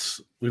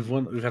once. We've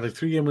had a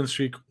 3-game win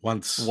streak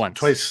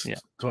twice in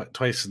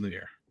the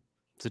year.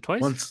 Is it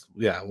twice?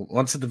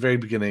 Once at the very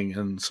beginning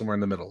and somewhere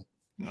in the middle.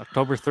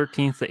 October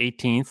 13th to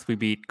 18th, we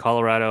beat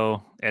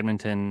Colorado,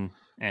 Edmonton,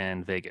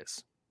 and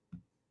Vegas.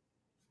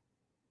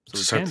 So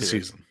to start the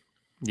season.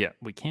 Yeah,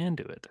 we can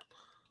do it.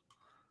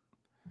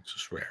 It's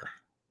just rare.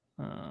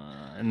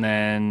 And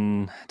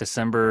then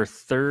December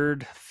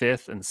 3rd,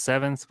 5th, and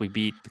 7th, we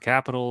beat the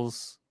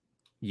Capitals,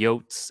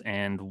 Yotes,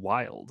 and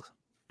Wild.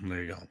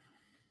 There you go.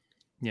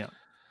 Yeah.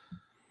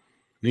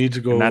 Need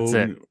to go. And that's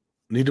it.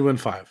 Need to win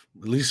 5,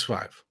 at least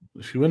 5.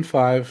 If you win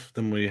 5,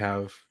 then we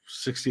have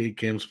 68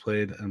 games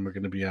played, and we're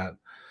going to be at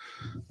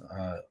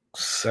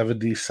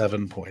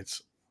 77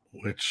 points,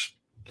 which,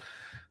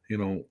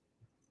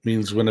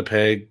 means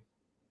Winnipeg,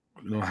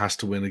 has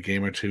to win a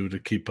game or 2 to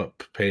keep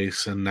up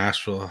pace, and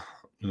Nashville,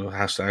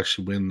 has to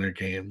actually win their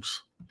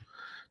games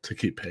to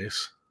keep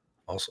pace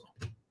also.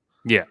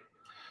 Yeah.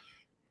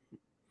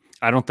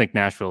 I don't think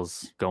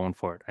Nashville's going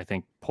for it. I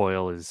think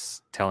Poyle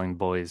is telling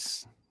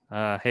boys,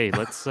 hey,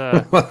 let's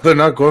well, they're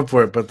not going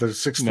for it, but they're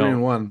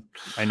 6-3-1.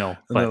 I know.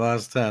 In their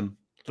last 10.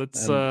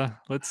 Let's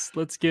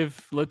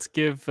give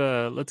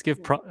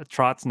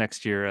Trotz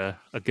next year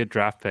a good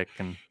draft pick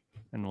and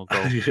we'll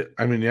go.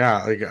 I mean,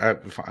 yeah,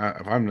 if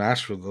I'm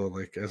Nashville though,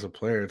 as a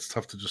player, it's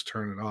tough to just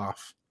turn it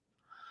off.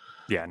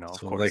 Yeah, no, of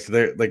course.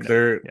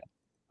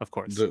 Of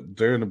course.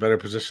 They're in a better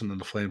position than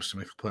the Flames to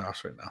make the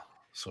playoffs right now.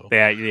 So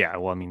yeah.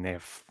 Well, I mean, they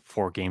have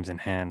 4 games in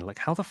hand.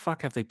 How the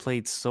fuck have they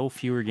played so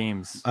fewer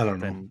games? I don't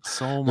know.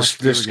 So much.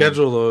 Their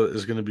schedule though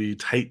is going to be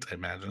tight, I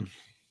imagine.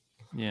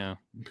 Yeah,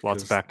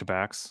 lots of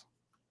back-to-backs.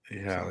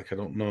 Yeah, I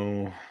don't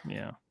know.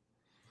 Yeah,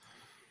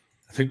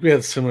 I think we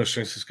had similar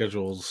strengths of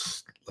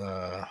schedules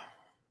a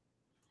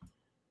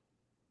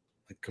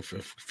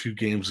few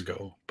games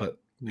ago, but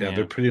yeah,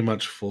 they're pretty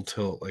much full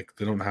tilt.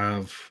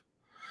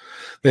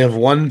 They have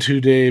 1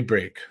 2-day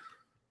break.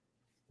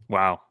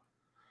 Wow.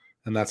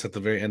 And that's at the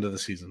very end of the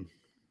season.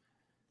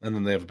 And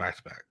then they have a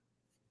back-to-back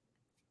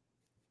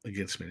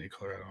against Mini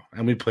Colorado.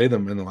 And we play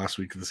them in the last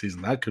week of the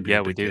season. That could be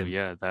we do. Game.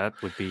 Yeah, that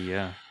would be,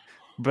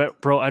 But,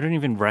 bro, I don't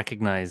even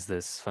recognize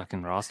this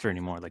fucking roster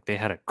anymore. They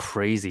had a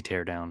crazy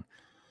teardown.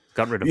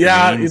 Got rid of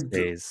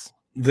days.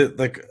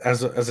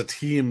 As a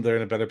team, they're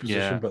in a better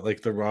position, but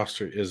the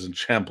roster is in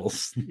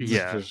shambles.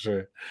 Yeah, for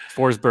sure.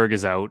 Forsberg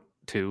is out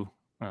too.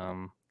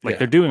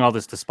 They're doing all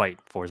this despite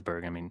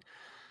Forsberg. I mean,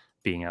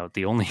 being out.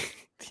 The only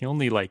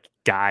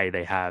guy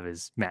they have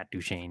is Matt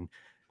Duchene,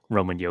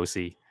 Roman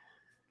Josi,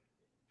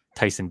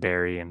 Tyson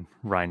Barrie, and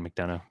Ryan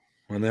McDonough.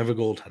 And they have a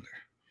goaltender.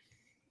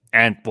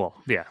 And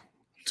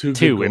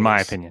two in my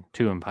opinion.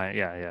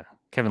 Yeah.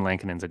 Kevin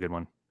Lankinen's a good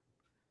one.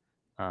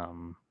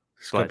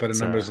 He's got better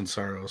numbers than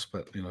Saros,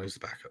 but he's the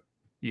backup.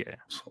 Yeah.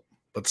 So,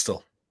 but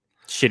still.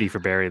 Shitty for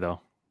Barrie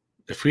though.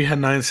 If we had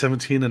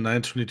 917 and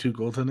 922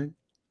 goaltending.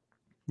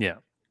 Yeah.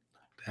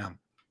 Damn.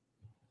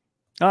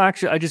 Oh,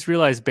 actually, I just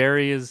realized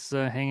Barrie is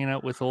hanging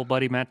out with old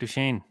buddy Matt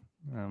Duchene,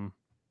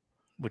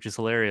 which is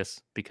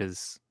hilarious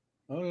because.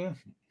 Oh yeah.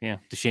 Yeah,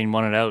 Duchene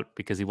won it out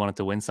because he wanted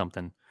to win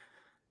something,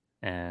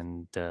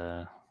 and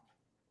it's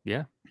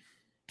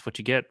what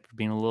you get for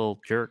being a little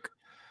jerk.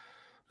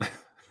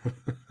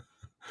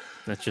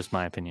 That's just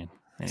my opinion.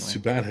 Anyway. It's too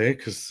bad, hey?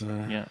 Because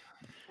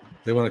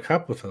they won a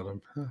cup without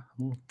him.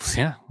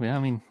 Yeah. I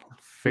mean,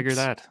 figure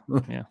that.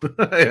 Yeah.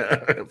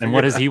 And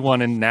what has he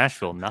won in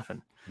Nashville?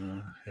 Nothing.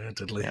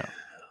 Diddly. Yeah.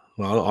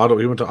 Well,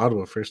 he went to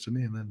Ottawa first, didn't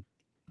he? And then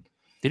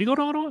did he go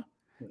to Ottawa?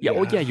 Yeah.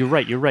 Oh, yeah. You're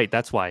right.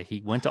 That's why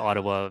he went to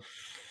Ottawa.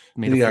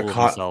 Made a fool of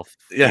himself.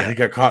 Yeah, he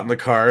got caught in the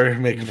car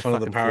making fun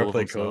of the power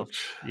play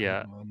coach.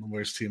 Yeah, the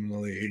worst team in the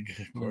league.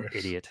 Of course.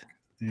 Idiot.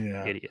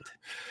 Yeah, idiot.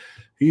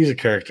 He's a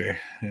character.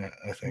 Yeah,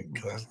 I think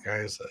that guy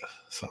is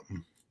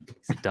something.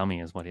 He's a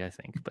dummy, is what I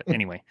think. But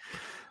anyway,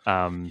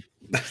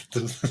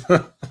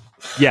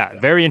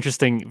 very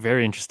interesting.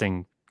 Very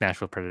interesting.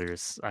 Nashville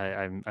Predators.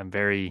 I'm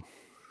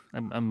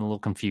a little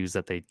confused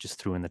that they just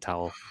threw in the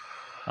towel.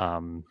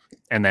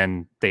 And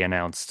then they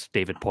announced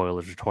David Poyle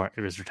is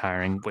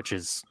retiring,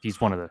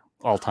 he's one of the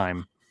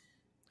all-time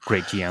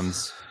great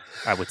GMs,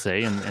 I would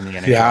say, in the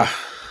NHL. Yeah,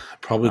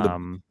 probably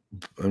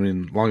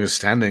longest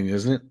standing,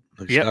 isn't it?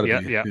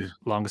 Yeah.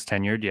 Longest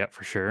tenured,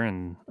 for sure.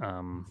 And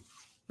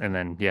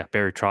then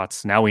Barry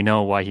Trotz. Now we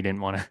know why he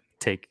didn't want to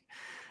take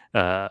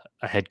a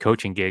head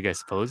coaching gig, I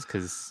suppose,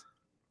 because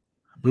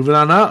moving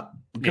on up.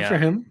 Good for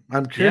him.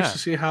 I'm curious to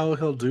see how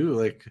he'll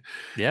do.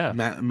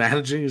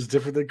 Managing is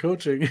different than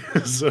coaching.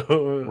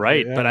 So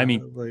right, but I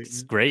mean,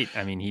 it's great.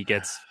 I mean, he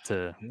gets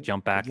to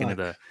jump back into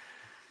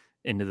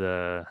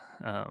the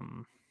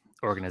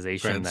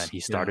organization that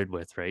he started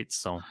with, right?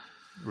 So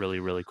really,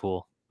 really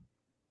cool.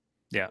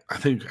 Yeah. I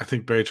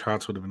think Barry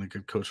Trotz would have been a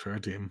good coach for our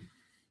team.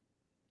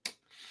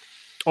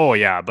 Oh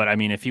yeah, but I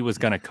mean, if he was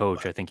gonna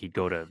coach, I think he'd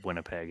go to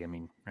Winnipeg. I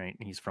mean, right?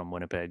 He's from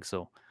Winnipeg,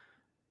 so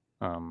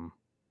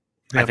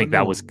I think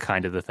that was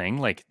kind of the thing.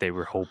 Like they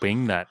were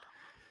hoping that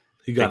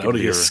he got out.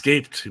 He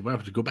escaped. He might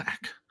have to go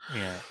back.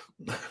 Yeah.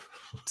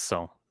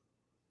 So,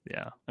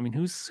 yeah. I mean,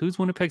 who's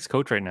Winnipeg's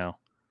coach right now?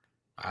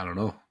 I don't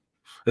know.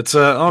 It's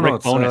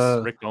Rick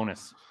Bonus. Rick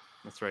Bonus.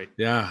 That's right.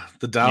 Yeah,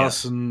 the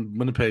Dallas and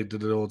Winnipeg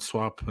did the old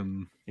swap,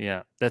 and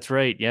yeah, that's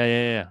right.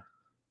 Yeah.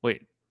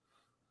 Wait.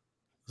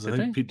 I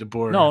think Pete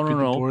DeBoer. No.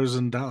 DeBoer is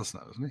in Dallas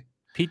now, isn't he?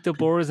 Pete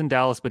DeBoer is in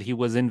Dallas, but he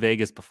was in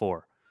Vegas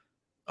before.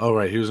 Oh,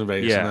 right. He was in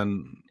Vegas. Yeah.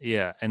 And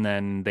and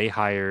then they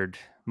hired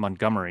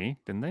Montgomery,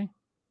 didn't they?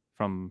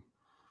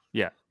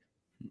 It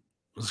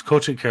was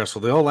coaching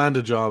carousel. They all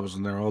landed jobs,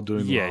 and they're all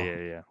doing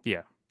well.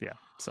 Yeah.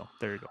 So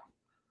there you go.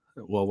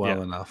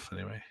 Well enough,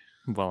 anyway.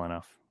 Well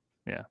enough.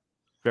 Yeah.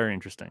 Very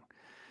interesting.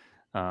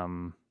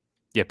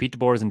 Pete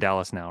DeBoer is in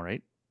Dallas now,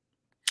 right?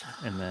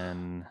 And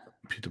then...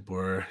 Pete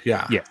DeBoer,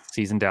 yeah,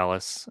 he's in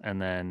Dallas,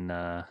 and then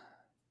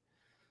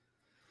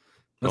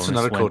that's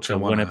another coach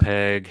in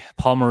Winnipeg.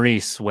 Paul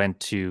Maurice went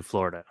to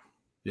Florida.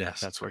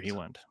 Yes, that's where he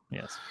went.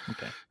 Yes,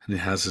 okay. And he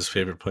has his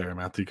favorite player,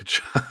 Matthew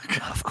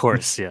Tkachuk. Of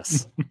course,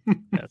 yes.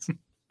 Yes.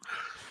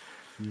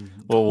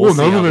 Well,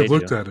 now that I've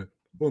looked at it,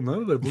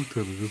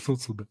 it's not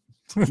so bad.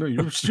 No,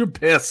 you're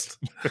pissed.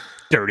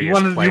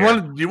 Dirtiest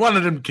player. You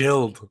wanted him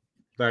killed.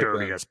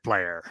 Dirtiest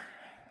player.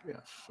 Yeah,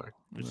 fuck.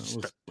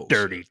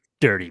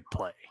 Dirty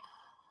play.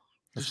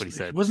 That's what he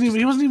said.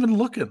 He wasn't even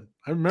looking.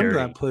 I remember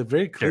that play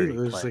very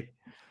clearly. There's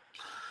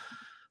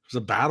a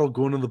battle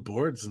going to the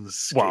boards, and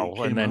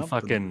and then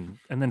fucking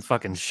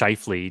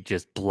Scheifele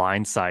just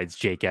blindsides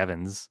Jake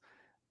Evans,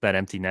 that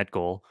empty net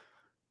goal.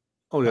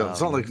 Oh yeah,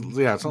 it's not like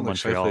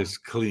Scheifele's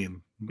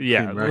clean.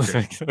 Yeah,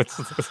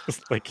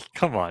 it's like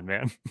come on,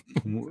 man.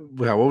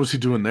 Yeah, what was he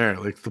doing there?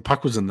 Like the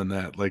puck was in the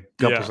net, like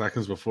a couple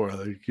seconds before.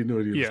 Like you knew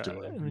what he was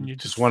doing. And you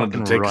just wanted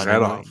to take his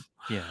head off.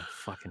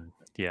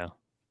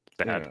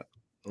 Bad.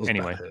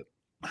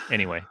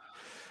 Anyway,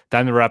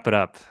 time to wrap it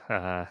up.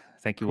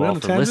 Thank you all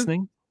for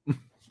listening.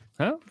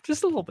 Huh?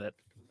 Just a little bit.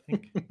 I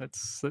think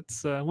that's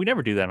we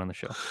never do that on the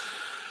show.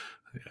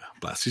 Yeah,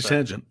 Blasty's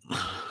tangent.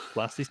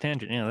 Blasty's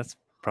tangent. Yeah, that's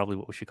probably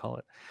what we should call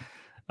it.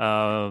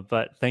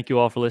 But thank you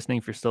all for listening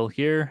if you're still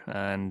here.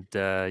 And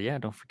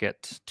don't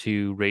forget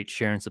to rate,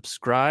 share, and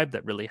subscribe.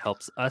 That really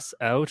helps us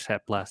out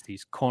at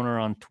Blasty's Corner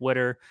on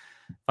Twitter.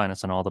 Find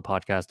us on all the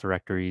podcast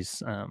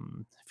directories.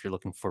 If you're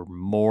looking for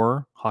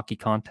more hockey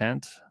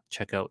content,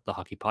 check out the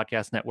Hockey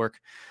Podcast Network.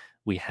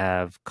 We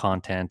have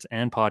content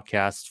and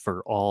podcasts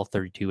for all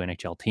 32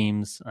 NHL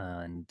teams.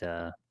 And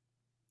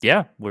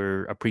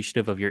we're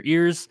appreciative of your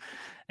ears.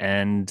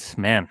 And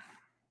man,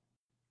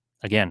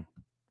 again,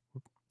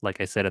 like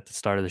I said at the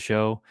start of the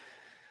show,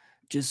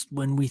 just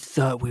when we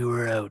thought we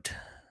were out,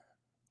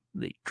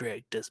 they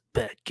dragged us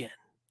back in.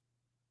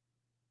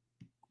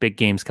 Big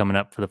games coming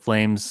up for the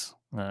Flames.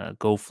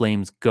 Go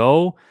Flames,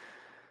 go!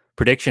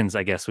 Predictions,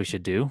 I guess we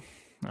should do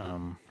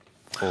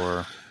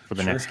for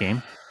the next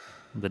game,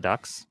 the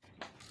Ducks.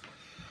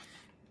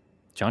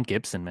 John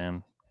Gibson,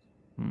 man.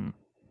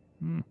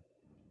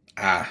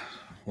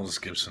 What is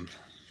Gibson?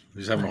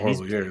 He's having a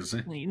horrible year,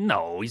 isn't he?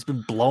 No, he's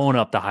been blowing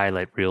up the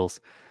highlight reels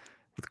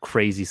with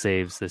crazy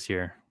saves this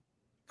year.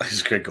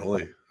 He's a great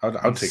goalie.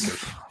 I'll take it.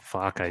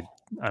 Fuck,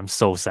 I'm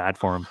so sad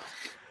for him.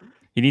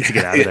 He needs to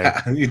get out of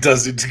there. He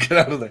does need to get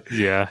out of there.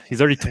 Yeah, he's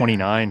already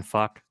 29.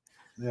 Fuck.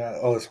 Yeah.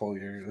 Oh, his whole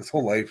year, his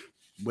whole life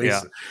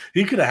wasted. Yeah.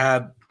 He could have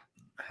had,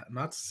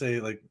 not to say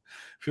like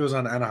if he was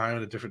on Anaheim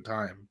at a different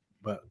time,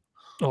 but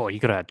he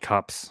could have had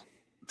cups,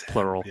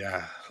 plural.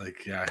 Yeah,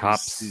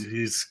 cups.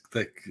 He's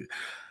like,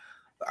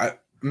 I'm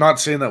not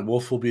saying that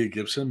Wolf will be a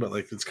Gibson, but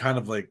like it's kind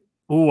of like.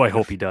 Oh, I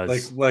hope he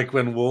does. Like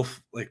when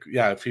Wolf,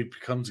 if he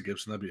becomes a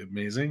Gibson, that'd be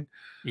amazing.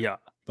 Yeah.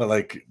 But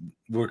like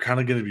we're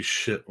kind of gonna be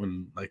shit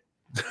when like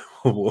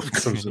Wolf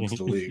comes into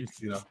the league,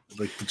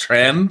 like the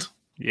trend.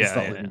 Yeah, it's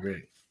not looking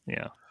great.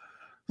 Yeah.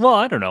 Well,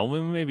 I don't know.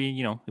 Maybe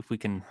if we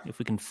can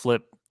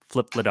flip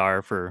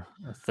Vladar for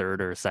a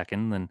third or a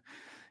second, then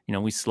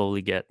we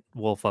slowly get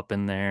Wolf up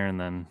in there,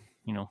 and then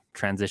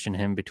transition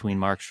him between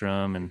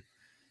Markstrom and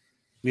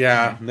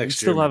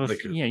next year. Still have a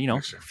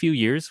few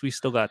years. We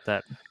still got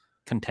that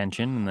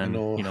contention, and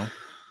then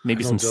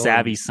maybe some Dylan,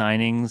 savvy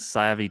signings,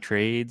 savvy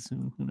trades.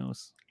 Who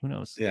knows?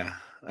 Yeah,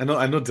 I know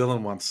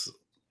Dylan wants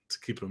to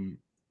keep him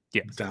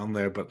down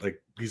there, but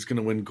like he's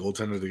gonna win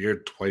goaltender of the year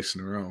twice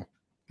in a row.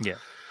 Yeah.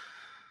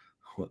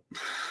 What?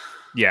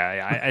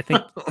 Yeah, I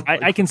think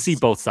I can see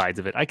both sides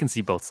of it. I can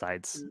see both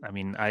sides. I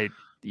mean,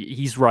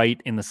 he's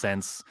right in the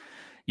sense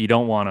you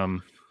don't want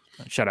him.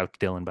 Shout out to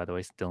Dylan, by the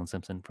way, Dylan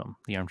Simpson from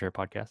the Armchair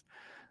Podcast.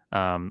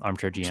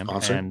 Armchair GM.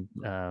 Sponsor?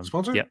 And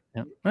sponsor? Yeah.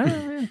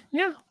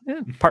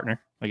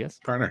 Partner, I guess.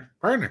 Partner.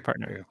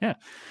 Yeah.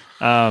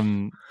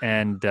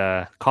 And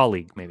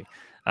colleague maybe.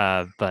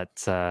 I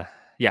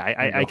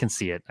can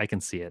see it.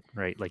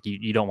 Right. Like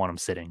you don't want him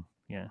sitting.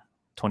 Yeah.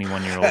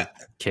 21-year-old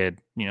kid.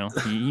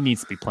 He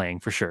needs to be playing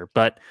for sure.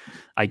 But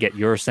I get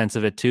your sense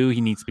of it too.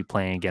 He needs to be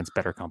playing against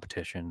better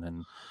competition,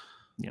 and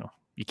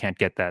you can't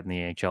get that in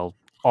the AHL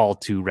all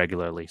too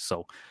regularly.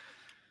 So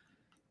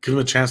give him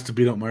a chance to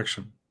beat up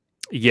Markstrom.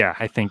 Yeah,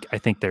 I think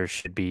there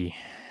should be.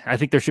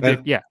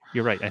 Yeah,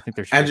 you're right. I think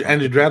there should.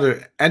 And you'd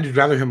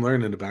rather him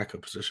learn in the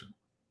backup position.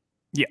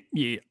 Yeah,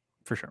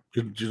 for sure.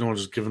 You don't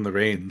just give him the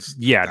reins.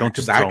 Yeah, don't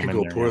just throw him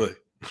in there. Poorly.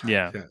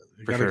 Yeah,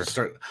 you got to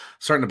start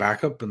in the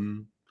backup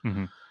and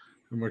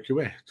work your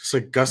way, just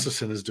like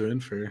Gustafsson is doing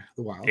for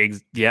the Wild.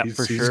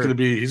 For sure. He's gonna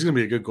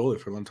be a good goalie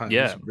for a long time.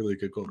 Yeah, he's a really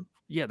good goalie.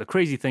 Yeah, the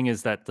crazy thing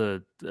is that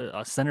the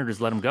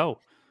Senators let him go.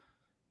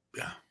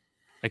 Yeah,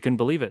 I couldn't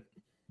believe it.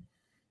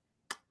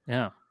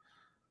 Yeah,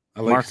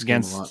 I like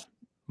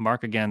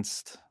Mark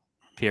against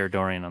Pierre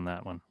Dorian on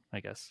that one,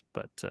 I guess.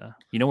 But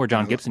where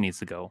John Gibson needs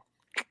to go.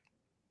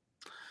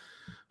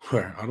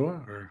 Where?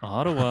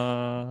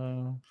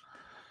 Ottawa.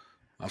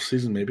 Off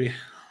season, maybe.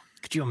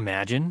 Could you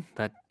imagine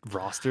that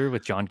roster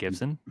with John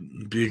Gibson?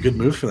 Be a good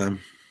move for them.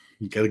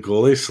 You get a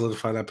goalie,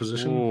 solidify that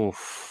position.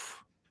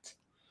 Oof.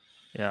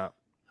 Yeah.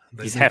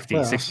 He's hefty,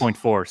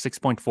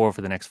 6.4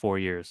 for the next 4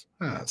 years.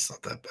 That's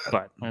not that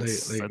bad. But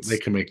they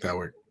can make that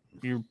work.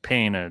 You're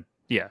paying at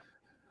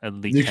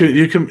least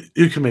you can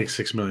make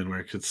 $6 million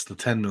work. It's the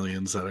 10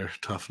 millions that are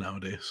tough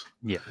nowadays.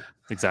 Yeah,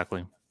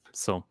 exactly.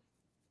 So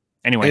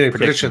anyway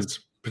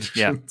predictions.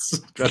 Yeah.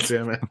 God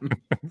damn it.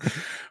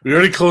 We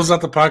already closed out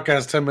the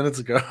podcast 10 minutes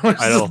ago.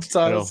 I know.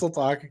 Still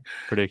talking.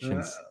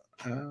 Predictions.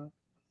 You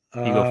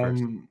go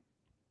first.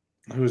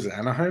 Who is it?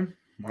 Anaheim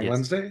on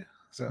Wednesday?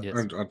 Is that,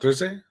 or on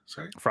Thursday?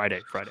 Sorry. Friday.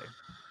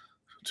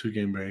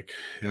 2-game break.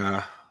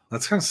 Yeah.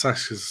 That's kind of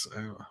sucks because,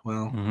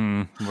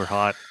 we're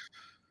hot.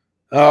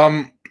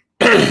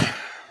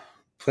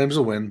 Flames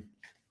will win.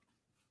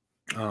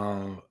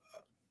 4-2.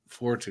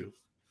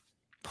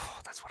 Oh,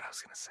 that's what I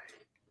was going to say.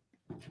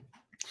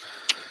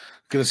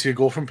 Gonna see a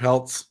goal from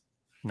Peltz.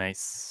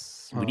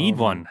 Nice. We need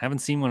one. Haven't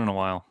seen one in a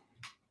while.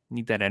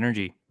 Need that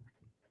energy.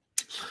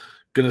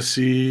 Gonna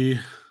see.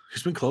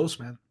 He's been close,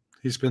 man.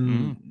 He's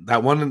been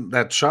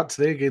that shot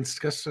today against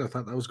Augusta. I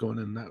thought that was going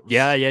in. That was,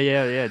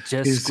 yeah.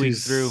 Just squeaked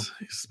through.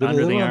 He's been a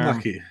little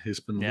unlucky.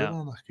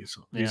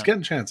 So he's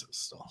getting chances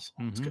still. So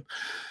it's good.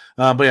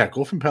 But yeah,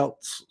 goal from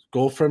Peltz.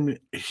 Goal from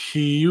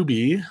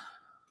Hubie.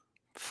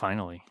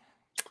 Finally.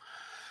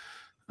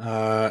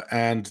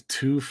 And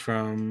 2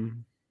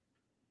 from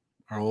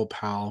our old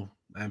pal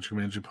Andrew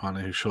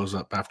Mangiapane, who shows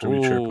up after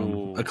we chirp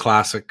him. A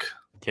classic.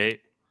 Okay.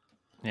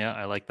 Yeah,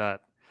 I like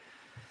that.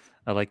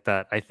 I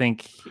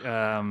think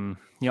I'm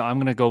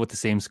gonna go with the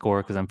same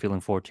score because I'm feeling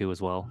 4-2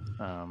 as well.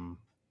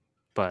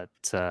 But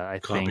I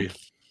think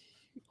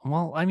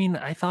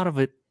I thought of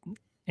it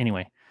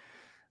anyway.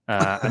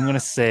 I'm gonna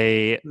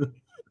say 2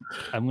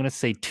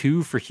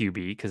 for Hubie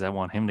because I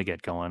want him to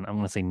get going. I'm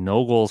gonna say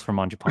no goals for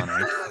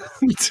Mangiapane.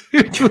 He's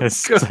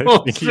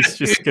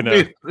just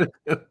gonna.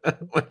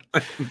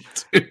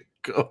 2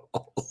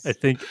 goals. I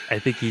think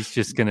he's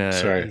just gonna.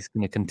 Sorry. He's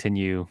gonna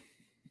continue.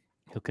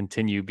 He'll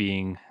continue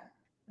being.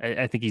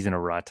 I think he's in a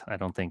rut. I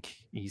don't think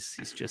he's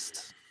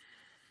just.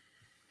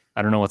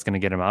 I don't know what's gonna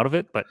get him out of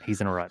it, but he's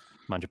in a rut.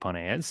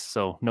 Mangiapane is,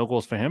 so no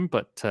goals for him.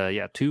 But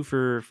 2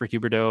 for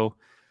Huberdeau.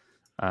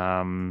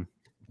 And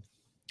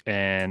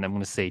I'm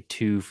gonna say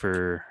 1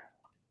 for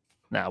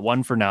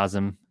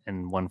Nazem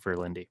and 1 for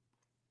Lindy.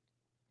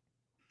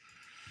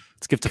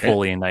 Let's give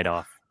Toffoli a night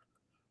off.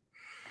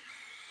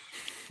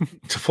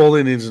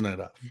 Toffoli needs a night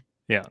off.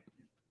 Yeah.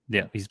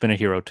 He's been a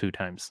hero 2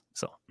 times.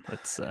 So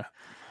let's get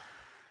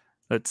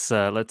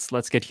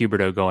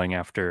Huberdeau going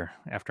after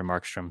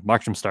Markstrom.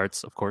 Markstrom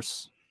starts, of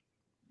course.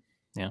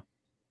 Yeah.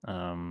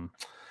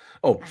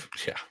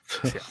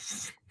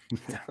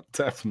 Yeah,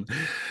 definitely.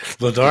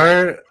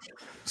 Vladar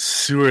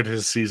sewered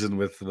his season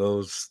with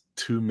those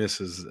 2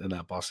 misses in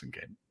that Boston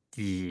game.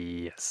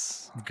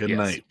 Yes. Good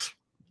night.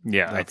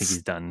 Yeah, I think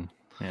he's done.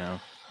 Yeah.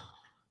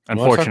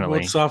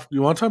 Unfortunately.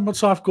 You want to talk about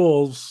soft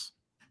goals?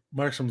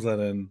 Markstrom's let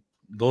in.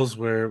 Those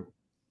were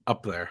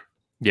up there.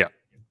 Yeah.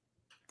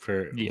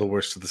 For the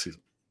worst of the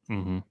season.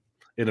 Mm-hmm.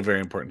 In a very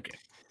important game.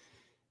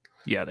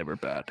 Yeah, they were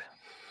bad.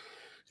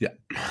 Yeah.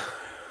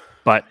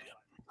 But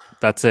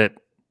that's it.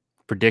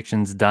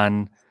 Predictions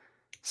done.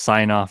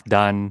 Sign off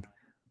done.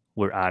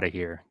 We're out of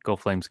here. Go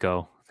Flames,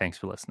 go. Thanks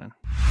for listening.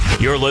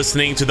 You're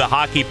listening to the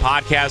Hockey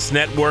Podcast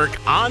Network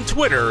on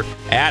Twitter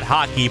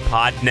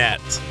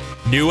 @HockeyPodNet.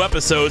 New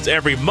episodes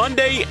every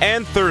Monday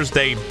and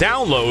Thursday.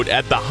 Download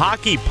at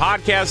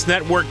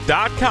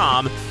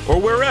thehockeypodcastnetwork.com or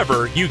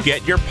wherever you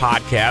get your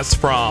podcasts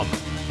from.